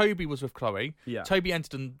 Because Toby was with Chloe. Yeah. Toby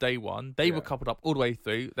entered on day one. They were coupled up all the way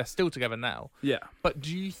through. They're still together now. Yeah. But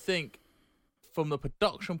do you think, from the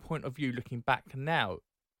production point of view, looking back now,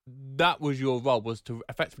 that was your role, was to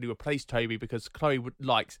effectively replace Toby because Chloe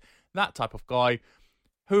likes that type of guy?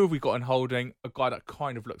 Who have we got in holding? A guy that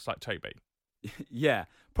kind of looks like Toby. Yeah,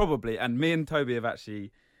 probably. And me and Toby have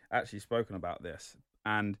actually spoken about this.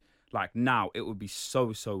 And like now, it would be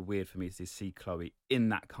so weird for me to see Chloe in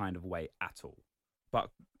that kind of way at all. But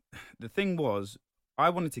the thing was, I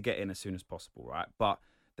wanted to get in as soon as possible, right? But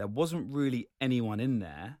there wasn't really anyone in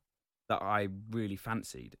there that I really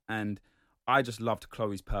fancied. And I just loved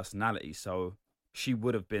Chloe's personality. So she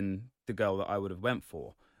would have been the girl that I would have went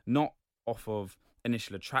for. Not off of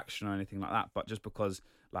initial attraction or anything like that, but just because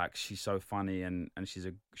like she's so funny and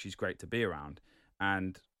she's great to be around.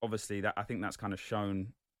 And obviously that I think that's kind of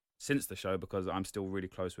shown since the show because I'm still really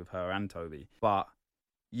close with her and Toby. But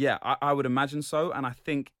yeah, I would imagine so. And I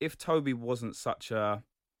think if Toby wasn't such a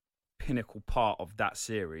pinnacle part of that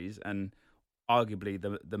series and arguably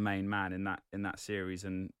the main man in that series,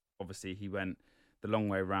 and obviously he went the long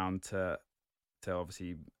way around to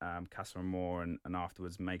obviously Casa Amor and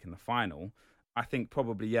afterwards making the final, I think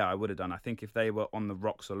probably, yeah, I would have done. I think if they were on the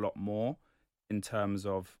rocks a lot more in terms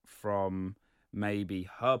of from maybe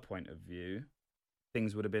her point of view,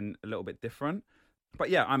 things would have been a little bit different. But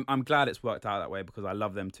yeah, I'm glad it's worked out that way because I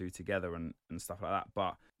love them two together and stuff like that.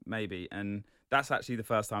 But maybe, and that's actually the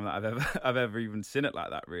first time that I've ever even seen it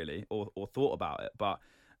like that, really, or thought about it. But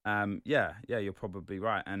yeah, you're probably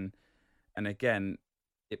right. And again,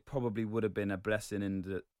 it probably would have been a blessing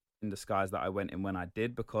in disguise that I went in when I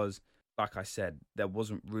did, because like I said, there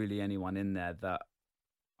wasn't really anyone in there that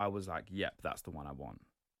I was like, yep, that's the one I want.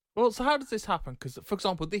 Well, so how does this happen? Because, for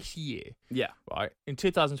example, this year, right, in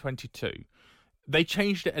 2022, they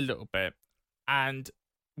changed it a little bit. And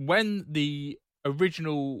when the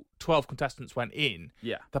original 12 contestants went in,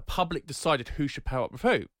 the public decided who should pair up with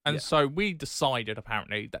who. And so we decided,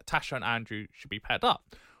 apparently, that Tasha and Andrew should be paired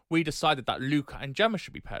up. We decided that Luca and Gemma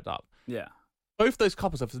should be paired up. Yeah. Both those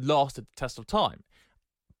couples have lasted the test of time.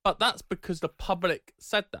 But that's because the public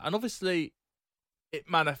said that. And obviously, it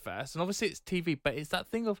manifests. And obviously, it's TV. But it's that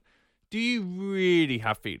thing of, do you really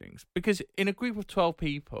have feelings? Because in a group of 12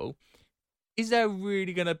 people, is there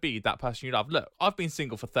really going to be that person you love? Look, I've been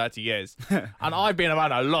single for 30 years. And I've been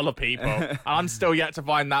around a lot of people. And I'm still yet to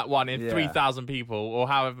find that one in 3,000 people or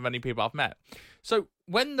however many people I've met. So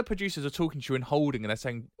when the producers are talking to you in holding and they're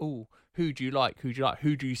saying, oh, who do you like? Who do you like?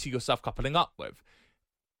 Who do you see yourself coupling up with?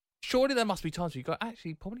 Surely there must be times where you go,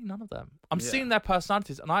 actually, probably none of them. I'm seeing their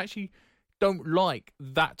personalities and I actually don't like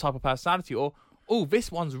that type of personality. Or, oh,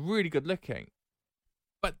 this one's really good looking.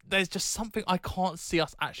 But there's just something I can't see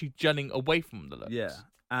us actually gelling away from the looks. Yeah,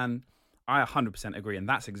 and I 100% agree, and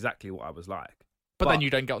that's exactly what I was like. But then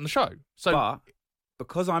you don't get on the show. So, but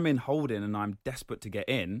because I'm in holding and I'm desperate to get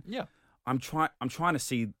in, I'm trying to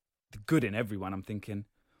see the good in everyone. I'm thinking,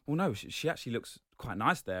 well, no, she actually looks quite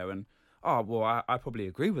nice there, and I probably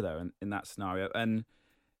agree with her in that scenario. And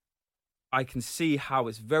I can see how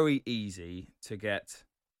it's very easy to get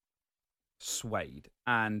swayed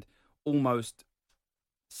and almost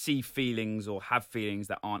see feelings or have feelings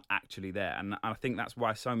that aren't actually there. And I think that's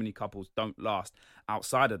why so many couples don't last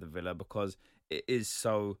outside of the villa, because it is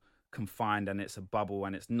so confined and it's a bubble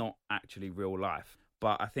and it's not actually real life.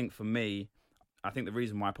 But I think for me, I think the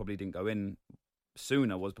reason why I probably didn't go in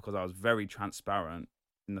sooner was because I was very transparent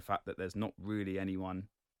in the fact that there's not really anyone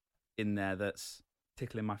in there that's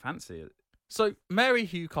tickling my fancy. So Mary,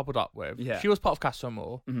 who you coupled up with, she was part of Casa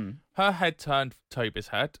Amor. Mm-hmm. Her head turned Toby's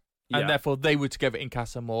head. And therefore, they were together in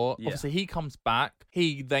Casa Amor. Obviously, he comes back.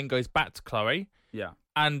 He then goes back to Chloe. Yeah.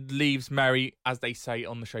 And leaves Mary, as they say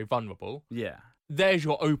on the show, vulnerable. Yeah. There's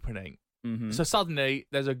your opening. Mm-hmm. So suddenly,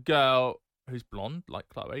 there's a girl who's blonde, like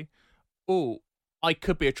Chloe. Oh, I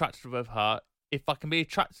could be attracted with her. If I can be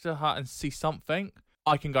attracted to her and see something,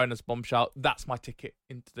 I can go in as Bombshell. That's my ticket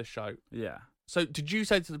into the show. Yeah. So did you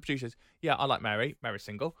say to the producers, yeah, I like Mary. Mary's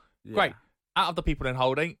single. Yeah. Great. Out of the people in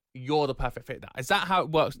holding, you're the perfect fit. Is that how it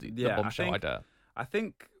works, the Bombshell idea? I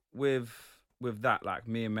think with that, like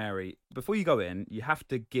me and Mary, before you go in, you have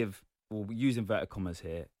to give, well, use inverted commas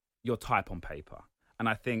here, your type on paper. And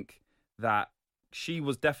I think that she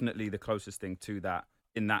was definitely the closest thing to that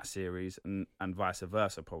in that series and vice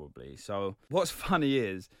versa probably. So what's funny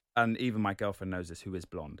is, and even my girlfriend knows this, who is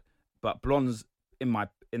blonde, but blondes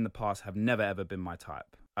in the past have never ever been my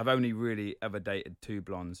type. I've only really ever dated 2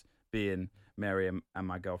 blondes, being Mary and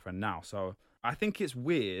my girlfriend now. So I think it's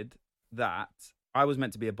weird that I was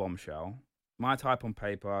meant to be a bombshell. My type on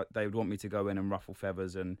paper, they would want me to go in and ruffle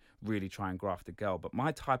feathers and really try and graft a girl. But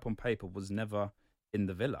my type on paper was never in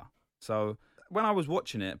the villa. So when I was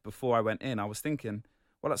watching it before I went in, I was thinking,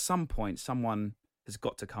 well, at some point, someone has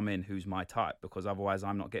got to come in who's my type, because otherwise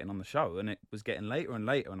I'm not getting on the show. And it was getting later and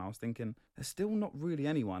later, and I was thinking, there's still not really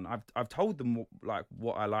anyone. I've told them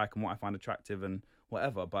what I like and what I find attractive and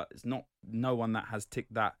whatever, but it's not no one that has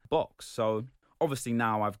ticked that box. So obviously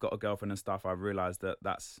now I've got a girlfriend and stuff, I've realised that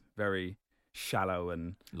that's very shallow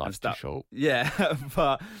and Life's stuff. too short. Yeah,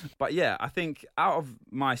 but yeah, I think out of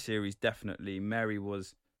my series, definitely Mary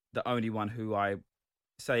was the only one who I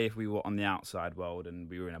say, if we were on the outside world and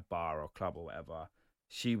we were in a bar or club or whatever,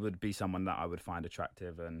 she would be someone that I would find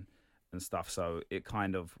attractive and stuff. So it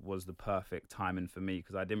kind of was the perfect timing for me,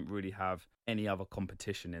 because I didn't really have any other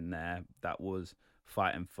competition in there that was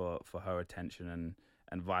fighting for her attention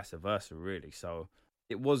and vice versa, really. So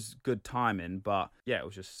it was good timing, but yeah, it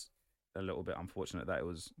was just a little bit unfortunate that it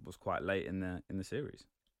was quite late in the series.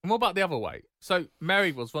 And what about the other way? So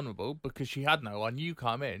Mary was vulnerable because she had no one. You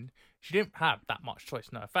come in, she didn't have that much choice,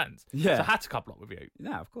 no offence. Yeah. So had to couple up with you.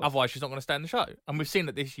 Yeah, of course. Otherwise, she's not going to stay in the show. And we've seen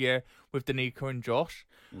it this year with Danica and Josh.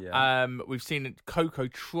 Yeah. We've seen Coco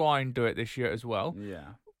try and do it this year as well.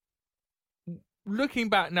 Yeah. Looking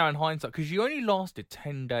back now in hindsight, because you only lasted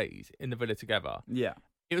 10 days in the villa together. Yeah.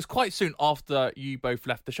 It was quite soon after you both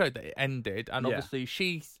left the show that it ended. And Yeah. obviously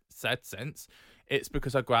she said since it's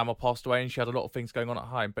because her grandma passed away and she had a lot of things going on at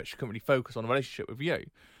home, but she couldn't really focus on a relationship with you.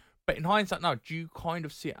 But in hindsight now, do you kind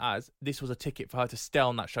of see it as this was a ticket for her to stay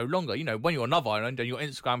on that show longer? You know, when you're on Love Island and your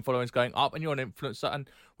Instagram following is going up and you're an influencer, and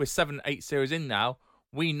we're 7-8 series in now,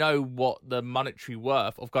 we know what the monetary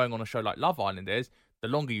worth of going on a show like Love Island is. The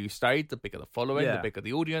longer you stayed, the bigger the following, the bigger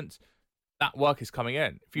the audience. That work is coming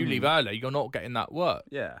in. If you leave early, you're not getting that work.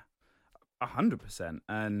 Yeah, 100%.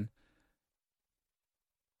 And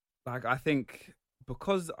like, I think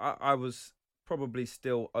because I was probably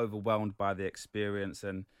still overwhelmed by the experience,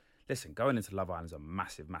 and listen, going into Love Island is a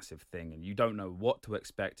massive, massive thing, and you don't know what to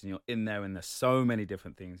expect, and you're in there and there's so many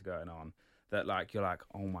different things going on that like you're like,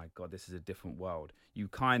 oh my God, this is a different world. You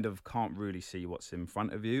kind of can't really see what's in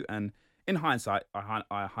front of you. And in hindsight, I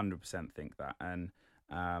 100% think that. And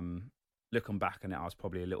looking back on it, I was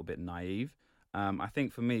probably a little bit naive. I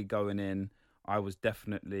think for me going in, I was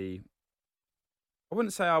definitely, I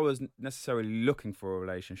wouldn't say I was necessarily looking for a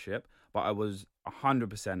relationship, but I was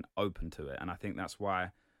 100% open to it. And I think that's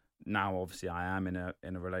why now obviously I am in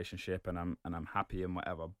a relationship and I'm happy and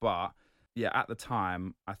whatever. But yeah, at the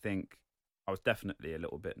time, I think I was definitely a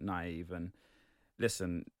little bit naive. And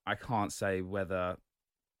listen, I can't say whether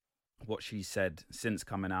what she said since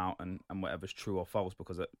coming out and whatever's true or false,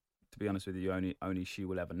 because to be honest with you, only she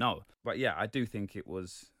will ever know. But yeah, I do think it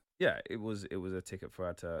was a ticket for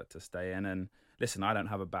her to stay in. And listen, I don't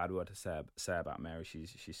have a bad word to say about Mary.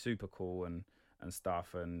 She's super cool and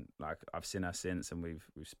stuff, and like I've seen her since, and we've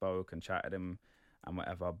spoke and chatted and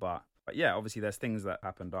whatever. But yeah, obviously there's things that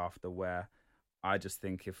happened after where I just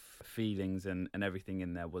think if feelings and everything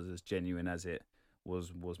in there was as genuine as it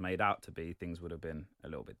was made out to be, things would have been a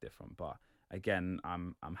little bit different. But again,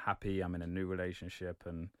 I'm happy. I'm in a new relationship,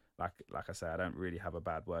 and like I say, I don't really have a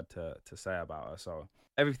bad word to say about her. So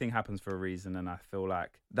everything happens for a reason, and I feel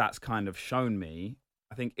like that's kind of shown me,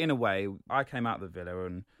 I think in a way, I came out of the villa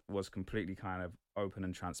and was completely kind of open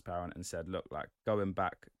and transparent and said, look, like going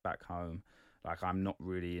back home, like I'm not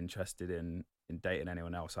really interested in dating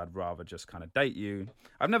anyone else. I'd rather just kind of date you.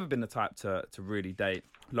 I've never been the type to really date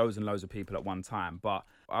loads and loads of people at one time, but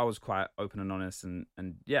I was quite open and honest and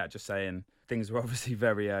yeah, just saying things were obviously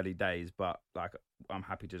very early days, but like I'm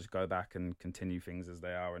happy to just go back and continue things as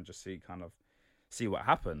they are and just see what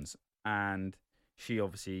happens. And she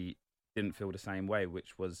obviously didn't feel the same way,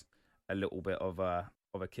 which was a little bit of a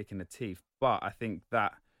kick in the teeth. But I think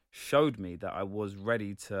that showed me that I was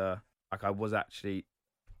ready to, like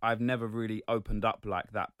I've never really opened up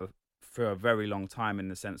like that for a very long time, in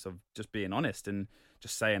the sense of just being honest and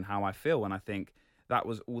just saying how I feel. And I think that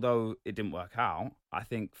was, although it didn't work out, I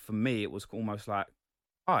think for me it was almost like,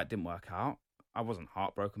 oh, it didn't work out. I wasn't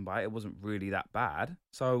heartbroken by it. It wasn't really that bad.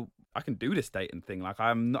 So I can do this dating thing. Like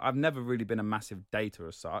I've never really been a massive dater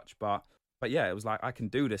as such, but yeah, it was like I can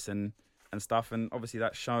do this and stuff. And obviously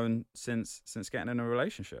that's shown since getting in a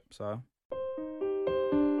relationship. So.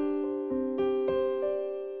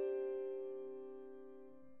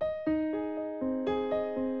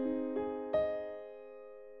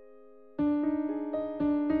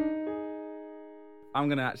 I'm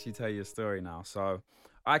going to actually tell you a story now. So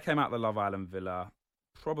I came out of the Love Island villa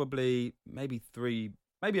probably maybe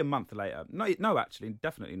a month later. No, actually,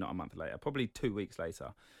 definitely not a month later. Probably 2 weeks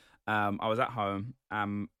later. I was at home.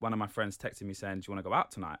 One of my friends texted me saying, do you want to go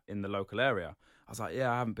out tonight in the local area? I was like,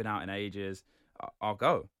 yeah, I haven't been out in ages. I'll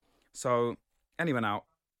go. So anyway, now,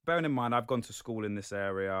 bearing in mind, I've gone to school in this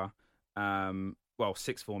area.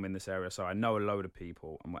 Sixth form in this area. So I know a load of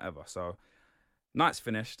people and whatever. So night's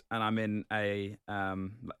finished and I'm in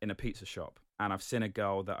a pizza shop. And I've seen a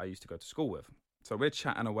girl that I used to go to school with. So we're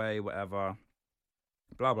chatting away, whatever,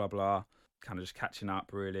 blah, blah, blah, kind of just catching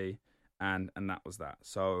up, really. And that was that.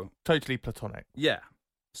 So totally platonic. Yeah.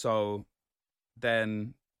 So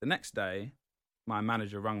then the next day, my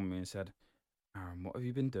manager rang me and said, Aaron, what have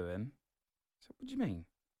you been doing? I said, what do you mean?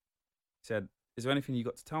 He said, is there anything you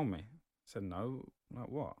got to tell me? I said, no. Like,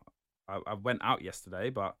 what? I went out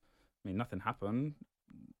yesterday, but, I mean, nothing happened.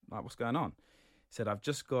 Like, what's going on? He said, I've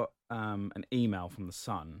just got an email from The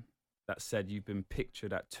Sun that said you've been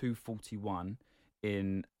pictured at 2:41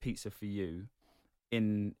 in Pizza for You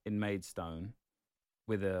in Maidstone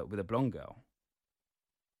with a blonde girl.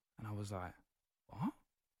 And I was like, what?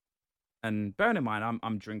 And bearing in mind,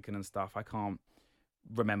 I'm drinking and stuff. I can't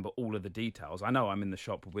remember all of the details. I know I'm in the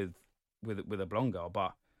shop with a blonde girl,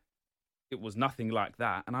 but it was nothing like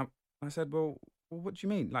that. And I said, well, what do you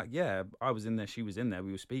mean? Like, yeah, I was in there, she was in there,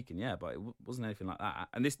 we were speaking, yeah, but it wasn't anything like that.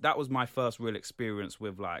 And that was my first real experience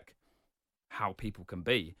with, like, how people can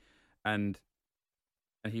be. And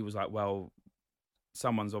he was like, well,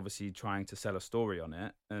 someone's obviously trying to sell a story on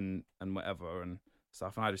it and whatever and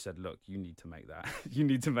stuff. And I just said, look, you need to make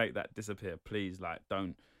that disappear, please. Like,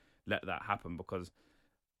 don't let that happen, because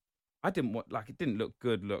I didn't want, like, it didn't look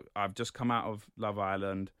good. Look, I've just come out of Love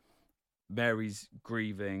Island. Mary's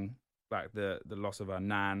grieving, like, the loss of her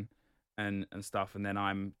nan and stuff. And then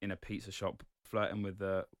I'm in a pizza shop flirting with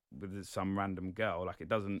some random girl. Like, it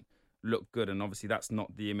doesn't look good. And obviously that's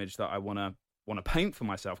not the image that I want to paint for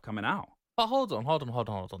myself coming out. But hold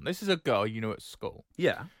on. This is a girl you know at school.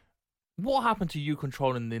 Yeah. What happened to you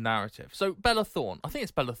controlling the narrative? So Bella Thorne, I think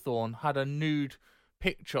it's Bella Thorne, had a nude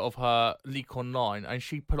picture of her leak online, and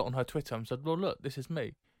she put it on her Twitter and said, well, look, this is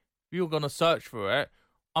me. If you're going to search for it,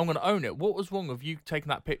 I'm going to own it. What was wrong with you taking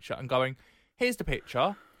that picture and going, here's the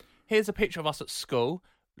picture. Here's a picture of us at school.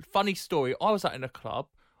 Funny story, I was out in a club.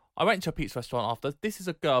 I went to a pizza restaurant after. This is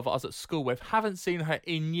a girl that I was at school with. Haven't seen her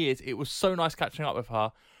in years. It was so nice catching up with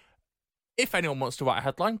her. If anyone wants to write a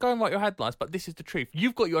headline, go and write your headlines. But this is the truth.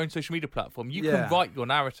 You've got your own social media platform. You can write your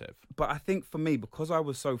narrative. But I think for me, because I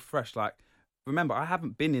was so fresh, like, remember, I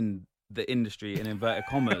haven't been in the industry in inverted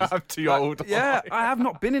commas. I'm too old. Yeah, I have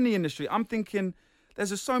not been in the industry. I'm thinking, there's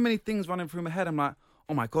just so many things running through my head. I'm like,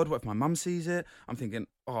 oh my God, what if my mum sees it? I'm thinking,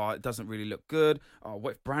 oh, it doesn't really look good. Oh,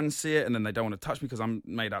 what if brands see it and then they don't want to touch me because I'm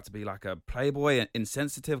made out to be like a playboy and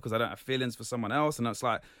insensitive because I don't have feelings for someone else? And it's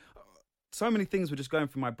like, so many things were just going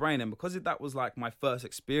through my brain. And because that was like my first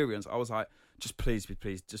experience, I was like, just please,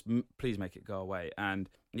 please make it go away. And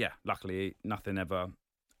yeah, luckily nothing ever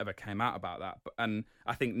came out about that. And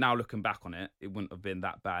I think now looking back on it, it wouldn't have been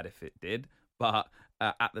that bad if it did. But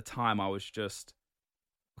at the time, I was just,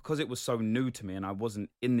 because it was so new to me and I wasn't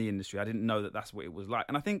in the industry, I didn't know that that's what it was like.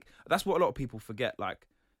 And I think that's what a lot of people forget. Like,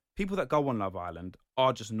 people that go on Love Island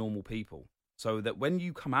are just normal people. So that when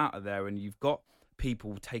you come out of there and you've got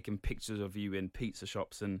people taking pictures of you in pizza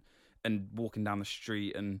shops and walking down the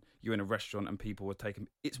street and you're in a restaurant and people are taking,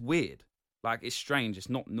 it's weird. Like, it's strange. It's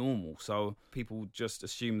not normal. So people just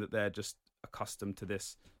assume that they're just accustomed to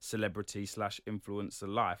this celebrity / influencer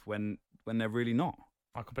life when they're really not.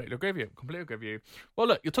 I completely agree with you. Well,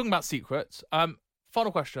 look, you're talking about secrets.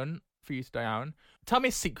 Final question for you today, Aaron. Tell me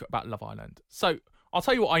a secret about Love Island. So I'll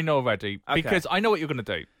tell you what I know already, because I know what you're going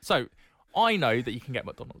to do. So I know that you can get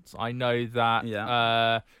McDonald's. I know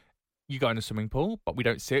that you go in a swimming pool, but we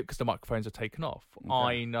don't see it because the microphones are taken off. Okay.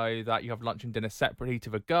 I know that you have lunch and dinner separately to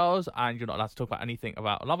the girls, and you're not allowed to talk about anything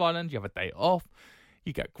about Love Island. You have a day off.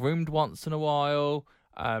 You get groomed once in a while.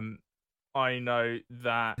 I know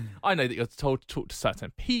that you're told to talk to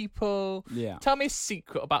certain people. Yeah. Tell me a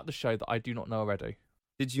secret about the show that I do not know already.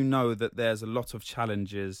 Did you know that there's a lot of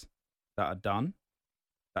challenges that are done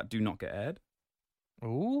that do not get aired?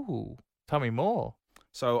 Ooh, tell me more.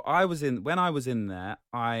 So when I was in there,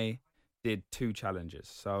 I did 2 challenges.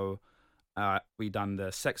 So we done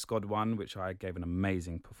the Sex God one, which I gave an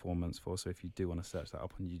amazing performance for. So if you do want to search that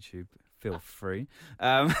up on YouTube, feel free.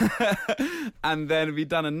 And then we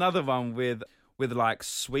done another one with like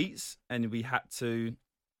sweets, and we had to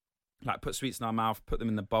like put sweets in our mouth, put them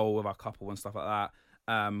in the bowl with our couple and stuff like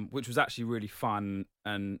that, which was actually really fun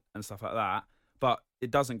and stuff like that. But it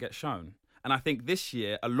doesn't get shown. And I think this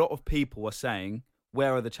year, a lot of people are saying,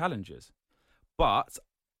 where are the challenges? But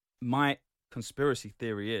my conspiracy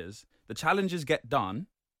theory is the challenges get done,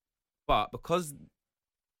 but because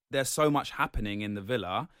there's so much happening in the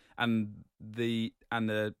villa and the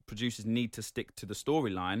producers need to stick to the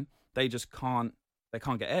storyline, they can't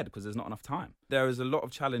get aired because there's not enough time. There is a lot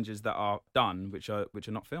of challenges that are done which are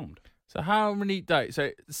not filmed. So how many days?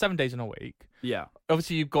 So 7 days in a week. Yeah.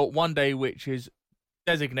 Obviously, you've got one day which is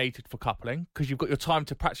designated for coupling because you've got your time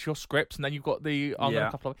to practice your scripts, and then you've got the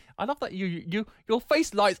couple of. I love that your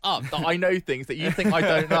face lights up that I know things that you think I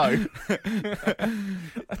don't know.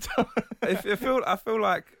 I feel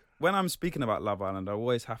like when I'm speaking about Love Island, I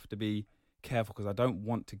always have to be careful because I don't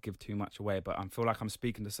want to give too much away, but I feel like I'm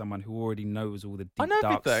speaking to someone who already knows all the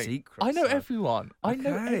dark secrets. I know everyone. I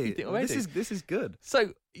know everything already. This is good.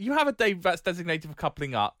 So you have a day that's designated for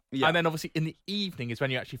coupling up, yeah. and then obviously in the evening is when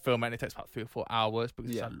you actually film it, and it takes about 3 or 4 hours because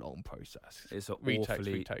it's a long process. It's an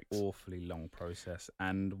retakes. awfully long process.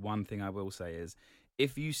 And one thing I will say is,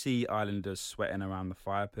 if you see Islanders sweating around the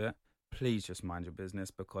fire pit, please just mind your business,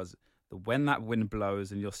 because when that wind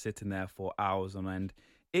blows and you're sitting there for hours on end,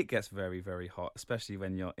 it gets very, very hot, especially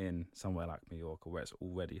when you're in somewhere like Mallorca where it's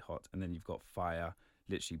already hot, and then you've got fire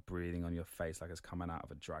literally breathing on your face like it's coming out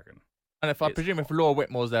of a dragon. And I presume if Laura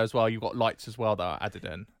Whitmore's there as well, you've got lights as well that are added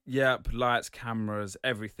in. Yeah, lights, cameras,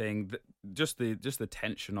 everything. Just the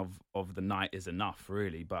tension of the night is enough,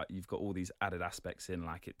 really. But you've got all these added aspects in,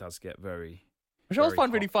 like it does get very. Which I always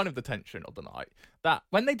find really fun of the tension of the night. That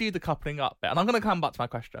when they do the coupling up bit, and I'm going to come back to my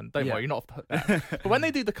question. Don't worry, you're not off the hook there. But when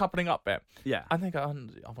they do the coupling up bit, and they go, I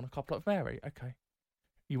want to couple up with Mary. Okay,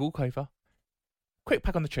 you walk over, quick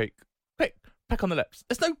peck on the cheek, quick peck on the lips.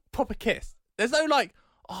 There's no proper kiss. There's no like,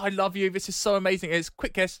 oh, I love you. This is so amazing. It's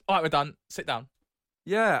quick kiss. All right, we're done. Sit down.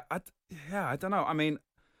 Yeah, I don't know. I mean,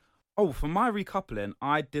 for my recoupling,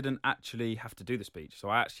 I didn't actually have to do the speech, so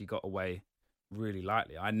I actually got away really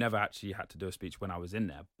lightly. I never actually had to do a speech when I was in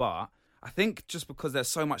there, but I think just because there's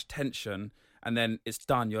so much tension and then it's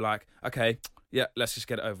done, you're like, okay, yeah, let's just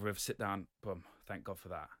get it over with. Sit down. Boom. Thank God for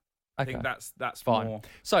that. I think that's fine. More...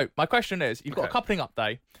 So my question is, you've got a coupling up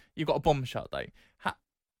day, you've got a bombshell day.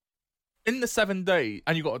 In the 7 days,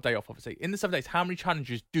 and you've got a day off, obviously. In the 7 days, how many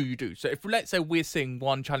challenges do you do? So if, let's say, we're seeing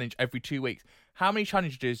one challenge every 2 weeks, how many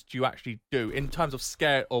challenges do you actually do in terms of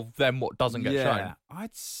scare of them what doesn't get shown?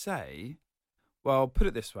 I'd say, well, put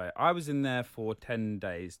it this way. I was in there for 10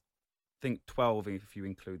 days. I think 12 if you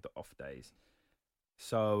include the off days.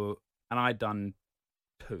 So, and I'd done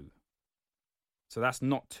 2. So that's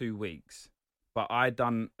not 2 weeks. But I'd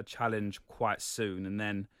done a challenge quite soon. And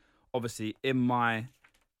then, obviously, in my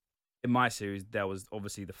series, there was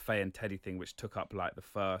obviously the Faye and Teddy thing, which took up like the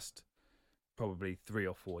first probably 3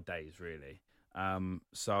 or 4 days, really. But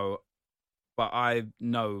I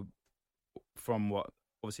know from what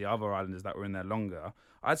obviously other islanders that were in there longer,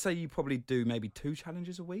 I'd say you probably do maybe 2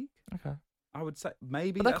 challenges a week. Okay. I would say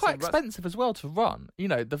maybe. But they're quite expensive as well to run. You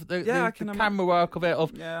know, the camera work of it,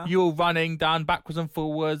 of you're running down backwards and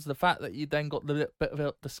forwards. The fact that you then got the bit of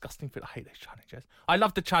a disgusting feel. I hate those challenges. I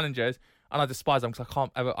love the challenges and I despise them because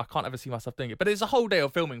I can't ever see myself doing it. But it's a whole day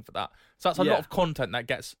of filming for that. So that's a lot of content that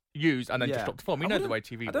gets used and then just dropped to film. You know the way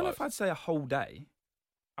TV works. I don't know if I'd say a whole day.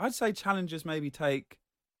 I'd say challenges maybe take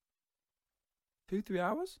 2-3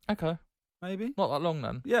 hours. Okay. Maybe. Not that long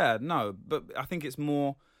then. Yeah, no. But I think it's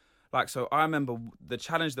more like, so I remember the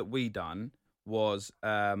challenge that we done was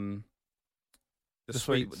the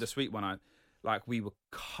sweet one. We were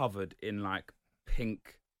covered in like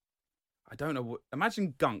pink. I don't know what.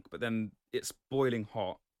 Imagine gunk, but then it's boiling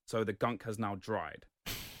hot, so the gunk has now dried.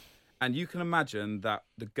 And you can imagine that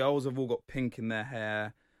the girls have all got pink in their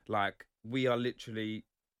hair. Like, we are literally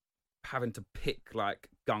having to pick like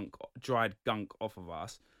dried gunk off of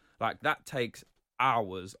us. Like, that takes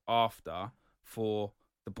hours after for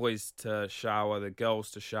the boys to shower, the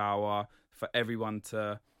girls to shower, for everyone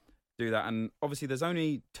to do that. And obviously there's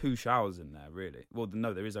only 2 showers in there, really. Well,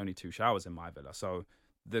 no, there is only 2 showers in my villa. So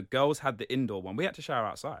the girls had the indoor one. We had to shower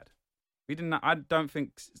outside. I don't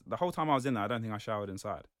think, the whole time I was in there, I don't think I showered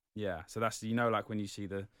inside. Yeah, so that's, you know, like when you see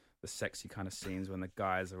the sexy kind of scenes when the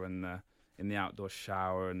guys are in the outdoor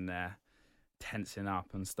shower and they're tensing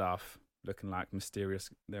up and stuff, looking like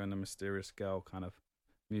mysterious, they're in the Mysterious Girl kind of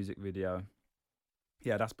music video.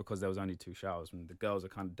 Yeah, that's because there was only 2 showers, and the girls are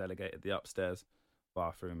kind of delegated the upstairs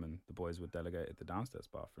bathroom and the boys were delegated the downstairs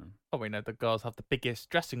bathroom. Oh, we know the girls have the biggest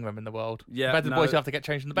dressing room in the world. Yeah, compared to the boys who have to get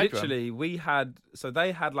changed in the bedroom. Literally,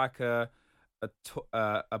 they had like a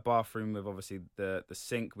bathroom with obviously the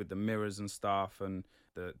sink with the mirrors and stuff, and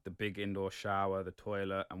the big indoor shower, the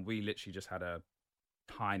toilet, and we literally just had a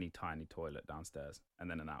tiny toilet downstairs and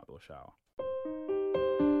then an outdoor shower.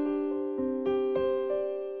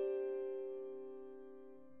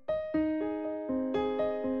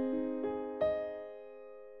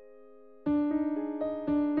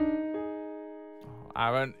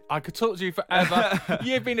 Aaron, I could talk to you forever.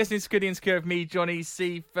 You've been listening to Good Insecure with me, Johnny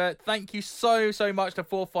Seifert. Thank you so much to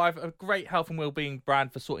 4-5, a great health and wellbeing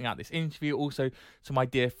brand, for sorting out this interview. Also to my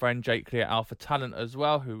dear friend Jake Clear, Alpha Talent as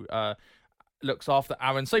well, who looks after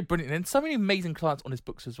Aaron so brilliantly, and so many amazing clients on his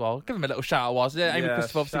books as well. Give him a little shout out whilst there. Amy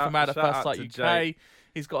Christopher, obviously from Out at First Sight UK. Jake.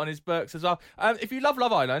 He's got on his books as well. If you love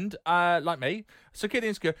Love Island, like me, so Good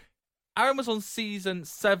Insecure. Aaron was on season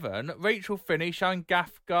 7. Rachel Finney, Sharon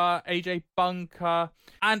Gafka, AJ Bunker,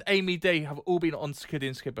 and Amy D have all been on Kid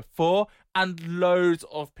Insecure before, and loads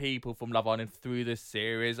of people from Love Island through this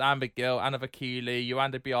series. Amber Gill, Anna Vakili,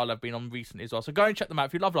 Yolanda Biala have been on recently as well. So go and check them out.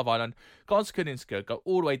 If you love Love Island, go on to Kid Insecure, go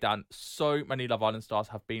all the way down. So many Love Island stars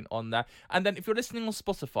have been on there. And then if you're listening on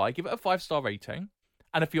Spotify, give it a 5-star rating.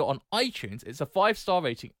 And if you're on iTunes, it's a 5-star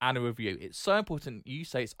rating and a review. It's so important you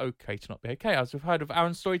say it's okay to not be okay, as we've heard of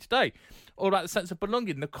Aaron's story today. All about the sense of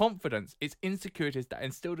belonging, the confidence, it's insecurities that are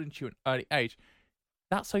instilled into you at an early age.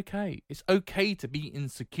 That's okay. It's okay to be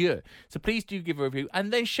insecure. So please do give a review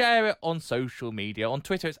and then share it on social media. On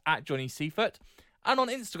Twitter, it's at Johnny Seifert. And on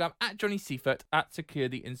Instagram, at Johnny Seifert, at Secure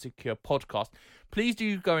the Insecure Podcast. Please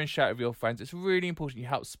do go and share it with your friends. It's really important you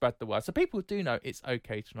help spread the word so people do know it's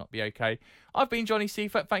okay to not be okay. I've been Johnny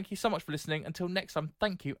Seifert. Thank you so much for listening. Until next time,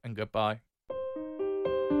 thank you and goodbye.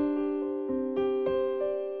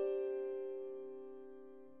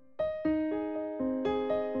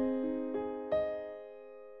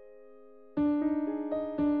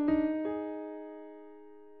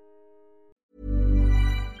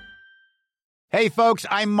 Hey, folks,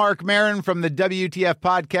 I'm Mark Maron from the WTF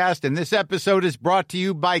Podcast, and this episode is brought to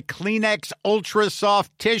you by Kleenex Ultra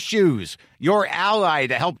Soft Tissues, your ally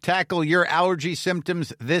to help tackle your allergy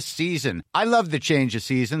symptoms this season. I love the change of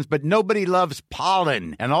seasons, but nobody loves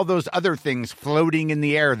pollen and all those other things floating in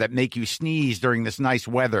the air that make you sneeze during this nice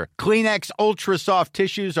weather. Kleenex Ultra Soft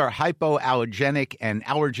Tissues are hypoallergenic and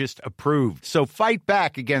allergist approved, so fight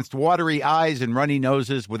back against watery eyes and runny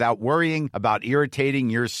noses without worrying about irritating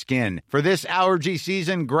your skin. For this allergy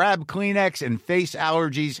season, grab Kleenex and face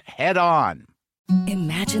allergies head on.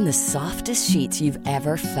 Imagine the softest sheets you've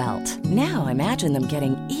ever felt. Now imagine them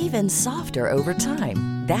getting even softer over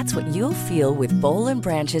time. That's what you'll feel with Boll &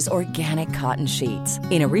 Branch's organic cotton sheets.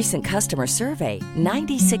 In a recent customer survey,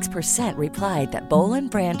 96% replied that Boll &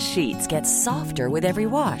 Branch sheets get softer with every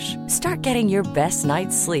wash. Start getting your best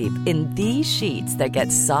night's sleep in these sheets that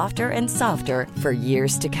get softer and softer for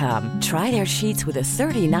years to come. Try their sheets with a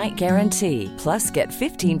 30-night guarantee. Plus, get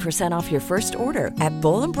 15% off your first order at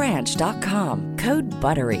bollandbranch.com. Code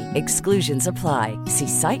BUTTERY. Exclusions apply. See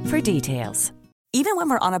site for details. Even when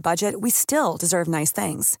we're on a budget, we still deserve nice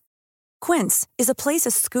things. Quince is a place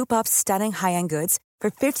to scoop up stunning high-end goods for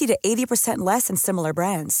 50 to 80% less than similar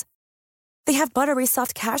brands. They have buttery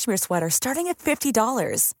soft cashmere sweaters starting at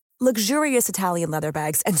 $50, luxurious Italian leather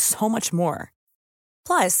bags, and so much more.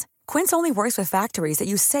 Plus, Quince only works with factories that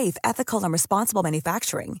use safe, ethical, and responsible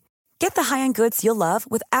manufacturing. Get the high-end goods you'll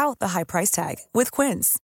love without the high price tag with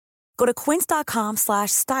Quince. Go to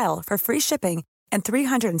quince.com/style for free shipping and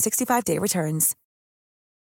 365-day returns.